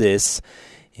of assists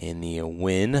in the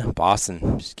win.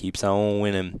 Boston just keeps on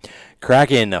winning.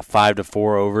 Kraken 5-4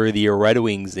 over the Red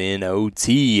Wings in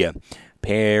OT.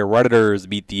 Predators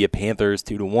beat the Panthers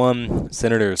 2-1.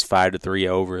 Senators 5-3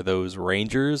 over those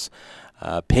Rangers.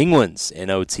 Penguins in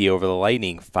OT over the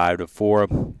Lightning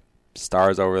 5-4.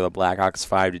 Stars over the Blackhawks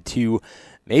 5-2.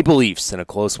 Maple Leafs in a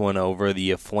close one over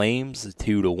the Flames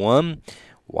 2-1.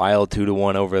 Wild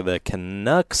 2-1 over the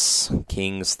Canucks.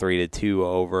 Kings 3-2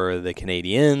 over the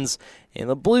Canadiens. And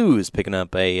the Blues picking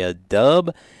up a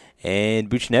dub. And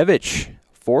Buchnevich,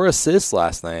 4 assists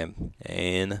last night.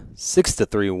 And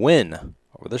 6-3 win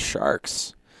over the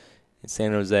Sharks in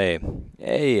San Jose.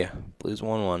 Hey, Blues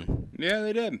won one. Yeah,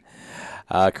 they did.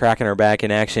 Kraken are back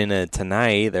in action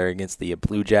tonight. They're against the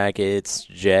Blue Jackets,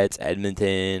 Jets,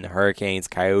 Edmonton, Hurricanes,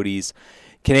 Coyotes,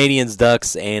 Canadians,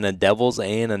 Ducks, and Devils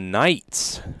and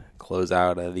Knights. Close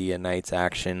out of the Knights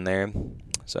action there.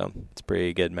 So it's a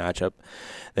pretty good matchup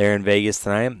there in Vegas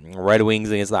tonight. Red Wings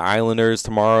against the Islanders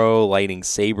tomorrow. Lightning,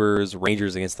 Sabres,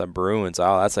 Rangers against the Bruins.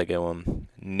 Oh, that's a good one.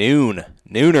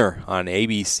 Nooner on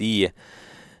ABC.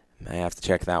 I have to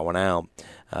check that one out.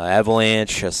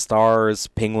 Avalanche, Stars,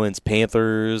 Penguins,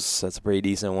 Panthers. That's a pretty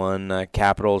decent one.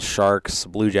 Capitals, Sharks,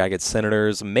 Blue Jackets,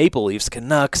 Senators, Maple Leafs,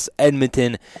 Canucks,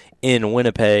 Edmonton in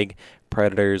Winnipeg.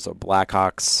 Predators,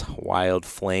 Blackhawks, Wild,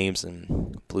 Flames,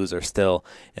 and Blues are still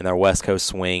in their West Coast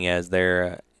swing as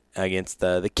they're against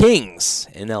the Kings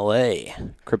in L.A.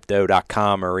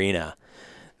 Crypto.com Arena.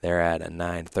 They're at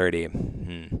 9:30.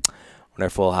 Wonder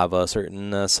if we'll have a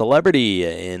certain celebrity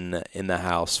in the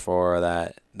house for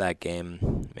that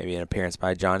game. Maybe an appearance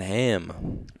by John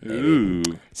Hamm. Ooh.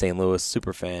 St. Louis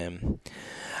superfan.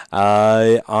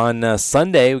 On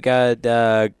Sunday, we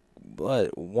got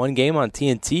one game on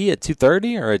TNT at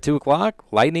 2:30 or at 2 o'clock.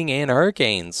 Lightning and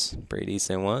Hurricanes. Pretty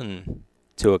decent one.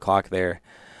 2 o'clock there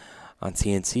on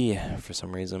TNT for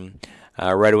some reason.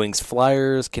 Red Wings,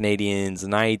 Flyers, Canadians,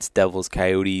 Knights, Devils,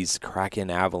 Coyotes,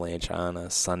 Kraken, Avalanche on a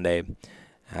Sunday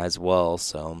as well.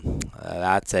 So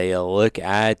that's a look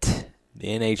at the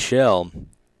NHL.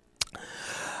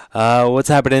 What's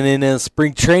happening in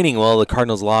spring training? Well, the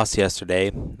Cardinals lost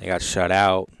yesterday. They got shut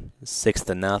out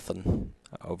 6-0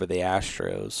 over the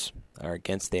Astros, or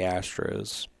against the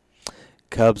Astros.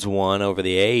 Cubs won over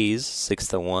the A's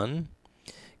 6-1.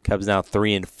 Cubs now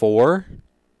 3-4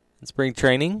 in spring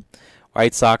training.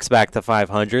 White Sox back to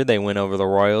 500. They win over the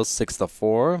Royals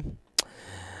 6-4.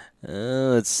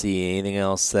 Let's see, anything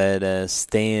else that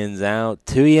stands out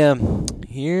to you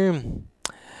here?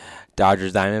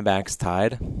 Dodgers Diamondbacks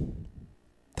tied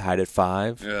at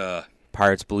 5.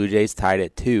 Pirates Blue Jays tied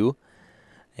at 2.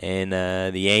 And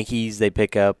the Yankees, they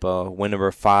pick up win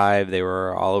number 5. They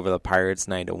were all over the Pirates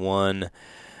 9-1.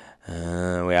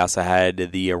 We also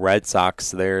had the Red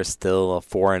Sox. They're still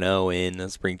 4-0 in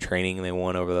spring training. They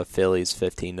won over the Phillies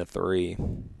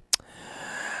 15-3.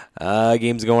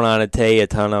 Games going on today. A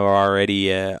ton are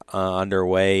already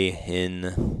underway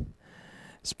in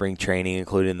spring training,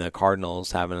 including the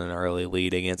Cardinals having an early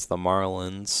lead against the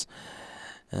Marlins.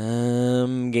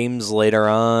 Games later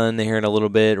on here in a little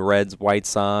bit. Reds, White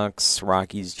Sox,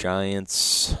 Rockies,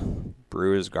 Giants,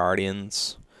 Brewers,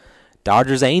 Guardians,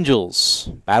 Dodgers, Angels,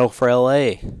 battle for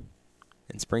LA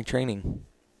in spring training.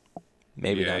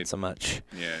 Maybe not so much.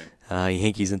 Yeah.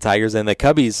 Yankees and Tigers and the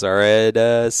Cubbies are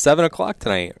at 7 o'clock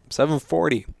tonight,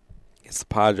 7:40 against the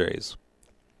Padres.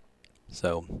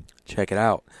 So check it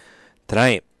out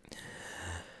tonight.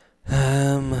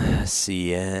 Let's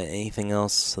see, anything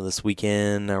else this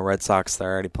weekend? Red Sox,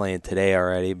 they're already playing today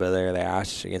already, but they're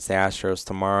against the Astros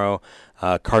tomorrow.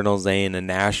 Cardinals and the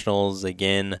Nationals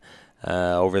again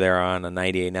over there on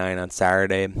 98.9 on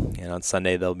Saturday, and on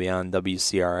Sunday they'll be on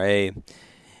WCRA.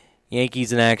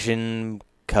 Yankees in action.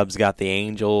 Cubs got the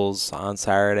Angels on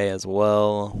Saturday as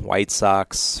well. White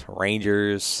Sox,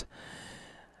 Rangers,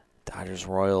 Dodgers,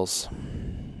 Royals.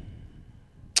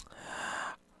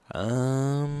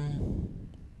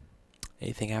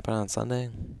 Anything happen on Sunday?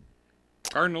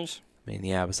 Cardinals. I mean,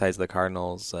 yeah, besides the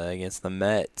Cardinals against the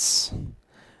Mets,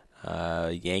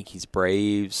 Yankees,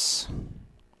 Braves,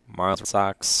 Marlins,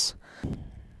 Sox,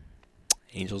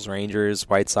 Angels, Rangers,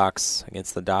 White Sox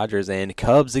against the Dodgers, and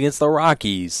Cubs against the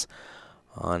Rockies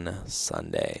on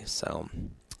Sunday. So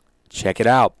check it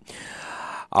out.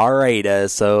 All right,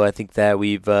 so I think that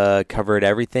we've covered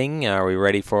everything. Are we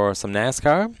ready for some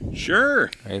NASCAR? Sure.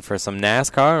 Ready for some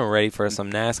NASCAR? We're ready for some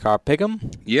NASCAR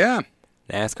Pick'em? Yeah.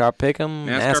 NASCAR Pick'em?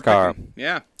 NASCAR. Pick'em.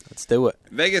 Yeah. Let's do it.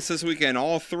 Vegas this weekend,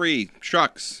 all 3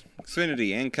 trucks,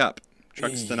 Xfinity and Cup.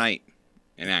 Trucks tonight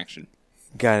in action.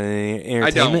 Got any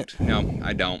entertainment?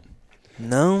 I don't.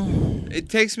 No? It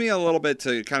takes me a little bit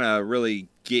to kind of really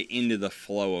get into the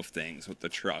flow of things with the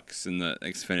trucks and the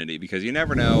Xfinity because you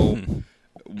never know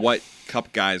what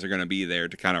Cup guys are going to be there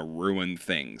to kind of ruin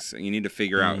things. You need to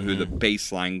figure out who the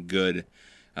baseline good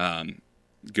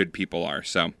people are.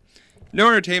 So, no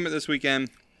entertainment this weekend.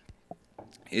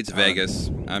 It's Vegas.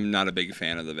 I'm not a big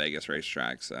fan of the Vegas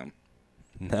racetrack, so.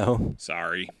 No?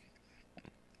 Sorry.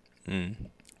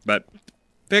 But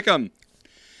pick 'em.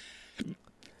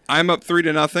 I'm up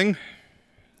 3-0.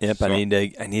 Yep, so I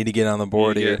need to get on the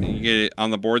board here. You get it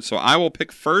on the board, so I will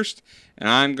pick first, and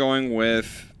I'm going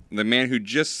with the man who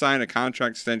just signed a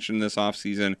contract extension this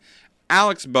offseason,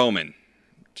 Alex Bowman,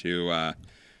 to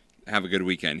have a good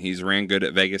weekend. He's ran good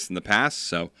at Vegas in the past,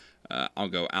 so I'll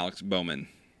go Alex Bowman.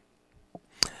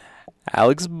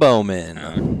 Alex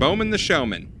Bowman. Bowman the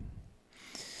showman.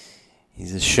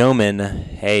 He's a showman.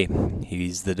 Hey,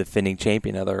 he's the defending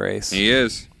champion of the race. He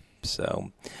is.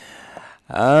 So,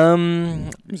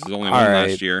 this is only one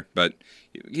last year, but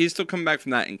he's still coming back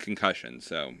from that in concussion,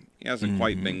 so he hasn't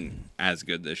quite been as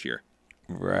good this year.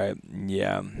 Right,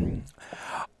 yeah.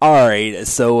 All right,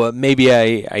 so maybe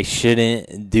I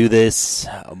shouldn't do this,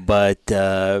 but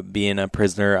being a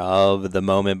prisoner of the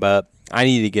moment, but I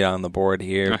need to get on the board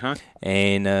here.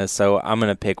 And so I'm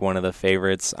going to pick one of the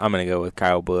favorites. I'm going to go with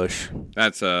Kyle Busch.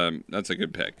 That's a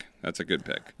good pick. That's a good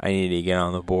pick. I need to get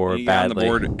on the board badly.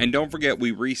 And don't forget,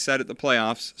 we reset at the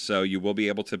playoffs, so you will be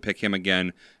able to pick him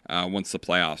again once the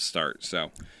playoffs start.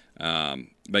 So,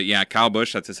 but yeah, Kyle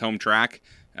Busch, that's his home track.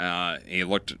 He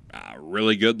looked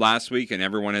really good last week, and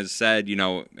everyone has said,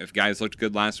 if guys looked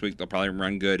good last week, they'll probably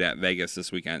run good at Vegas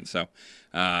this weekend. So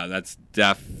that's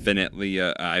definitely,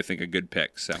 I think, a good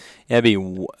pick. So yeah,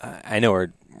 I know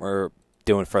we're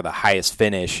doing for the highest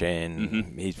finish,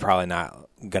 and he's probably not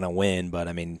gonna win. But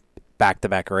I mean,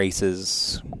 back-to-back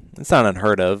races, it's not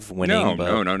unheard of winning.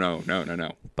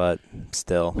 No. But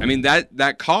still, I mean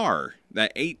that car,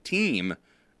 that 8 team,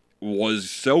 was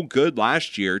so good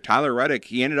last year. Tyler Reddick,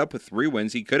 he ended up with 3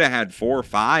 wins. He could have had 4 or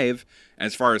 5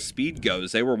 as far as speed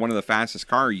goes. They were one of the fastest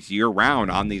cars year-round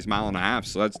on these 1.5 miles,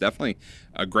 so that's definitely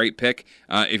a great pick.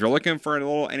 If you're looking for a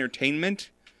little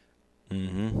entertainment,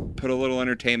 put a little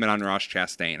entertainment on Ross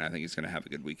Chastain. I think he's going to have a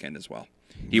good weekend as well.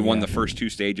 He won the first 2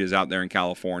 stages out there in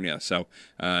California, so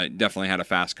definitely had a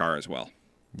fast car as well.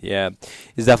 Yeah,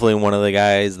 he's definitely one of the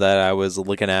guys that I was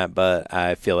looking at, but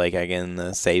I feel like I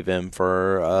can save him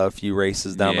for a few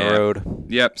races down the road.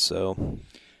 Yep. So,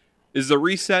 is the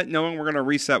reset, knowing we're going to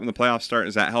reset when the playoffs start,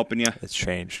 is that helping you? It's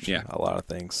changed a lot of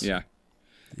things. Yeah.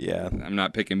 Yeah. I'm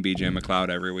not picking BJ McLeod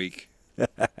every week.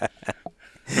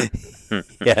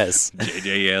 Yes.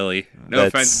 JJ Yeley. No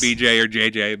offense, BJ or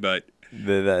JJ, but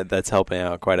that's helping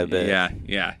out quite a bit.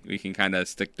 Yeah. We can kind of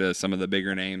stick to some of the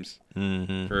bigger names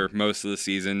for most of the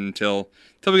season until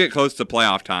we get close to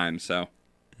playoff time. So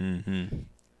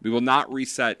we will not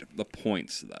reset the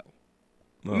points, though.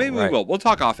 Well, maybe we will. We'll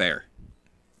talk off air.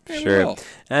 Maybe sure.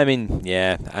 I mean,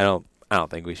 yeah. I don't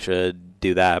think we should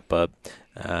do that, but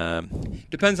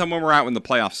depends on when we're at when the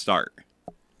playoffs start.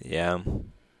 Yeah.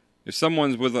 If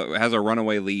someone's has a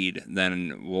runaway lead,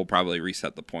 then we'll probably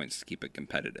reset the points to keep it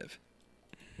competitive.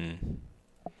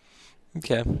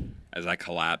 Okay. As I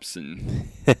collapse and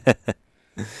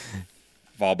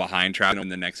fall behind Travis in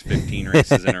the next 15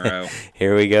 races in a row.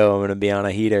 Here we go. I'm going to be on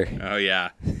a heater. Oh, yeah.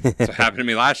 That's what happened to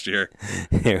me last year.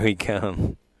 Here we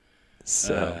come.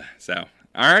 So,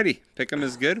 alrighty. Pick'em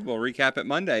is good. We'll recap it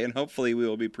Monday, and hopefully we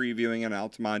will be previewing an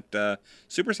Altamont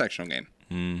Super Sectional game.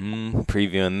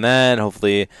 Previewing that,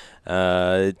 hopefully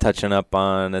touching up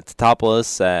on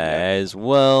Teutopolis as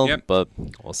well. Yep. But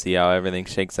we'll see how everything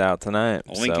shakes out tonight.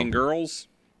 Lincoln girls.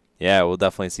 Yeah, we'll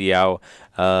definitely see how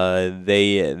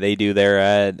they do there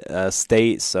at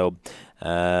State. So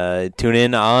tune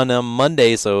in on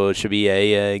Monday. So it should be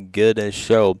a good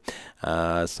show.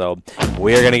 So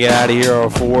we're going to get out of here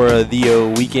for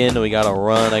the weekend. We got to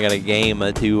run. I got a game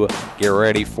to get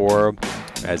ready for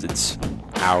as it's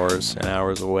hours and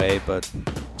hours away, but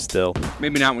still.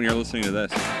 Maybe not when you're listening to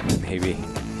this. Maybe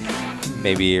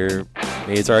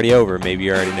it's already over. Maybe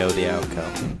you already know the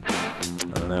outcome.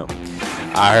 I don't know.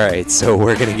 All right, so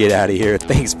we're going to get out of here.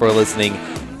 Thanks for listening.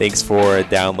 Thanks for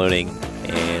downloading,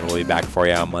 and we'll be back for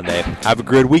you on Monday. Have a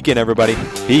good weekend, everybody.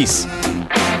 Peace.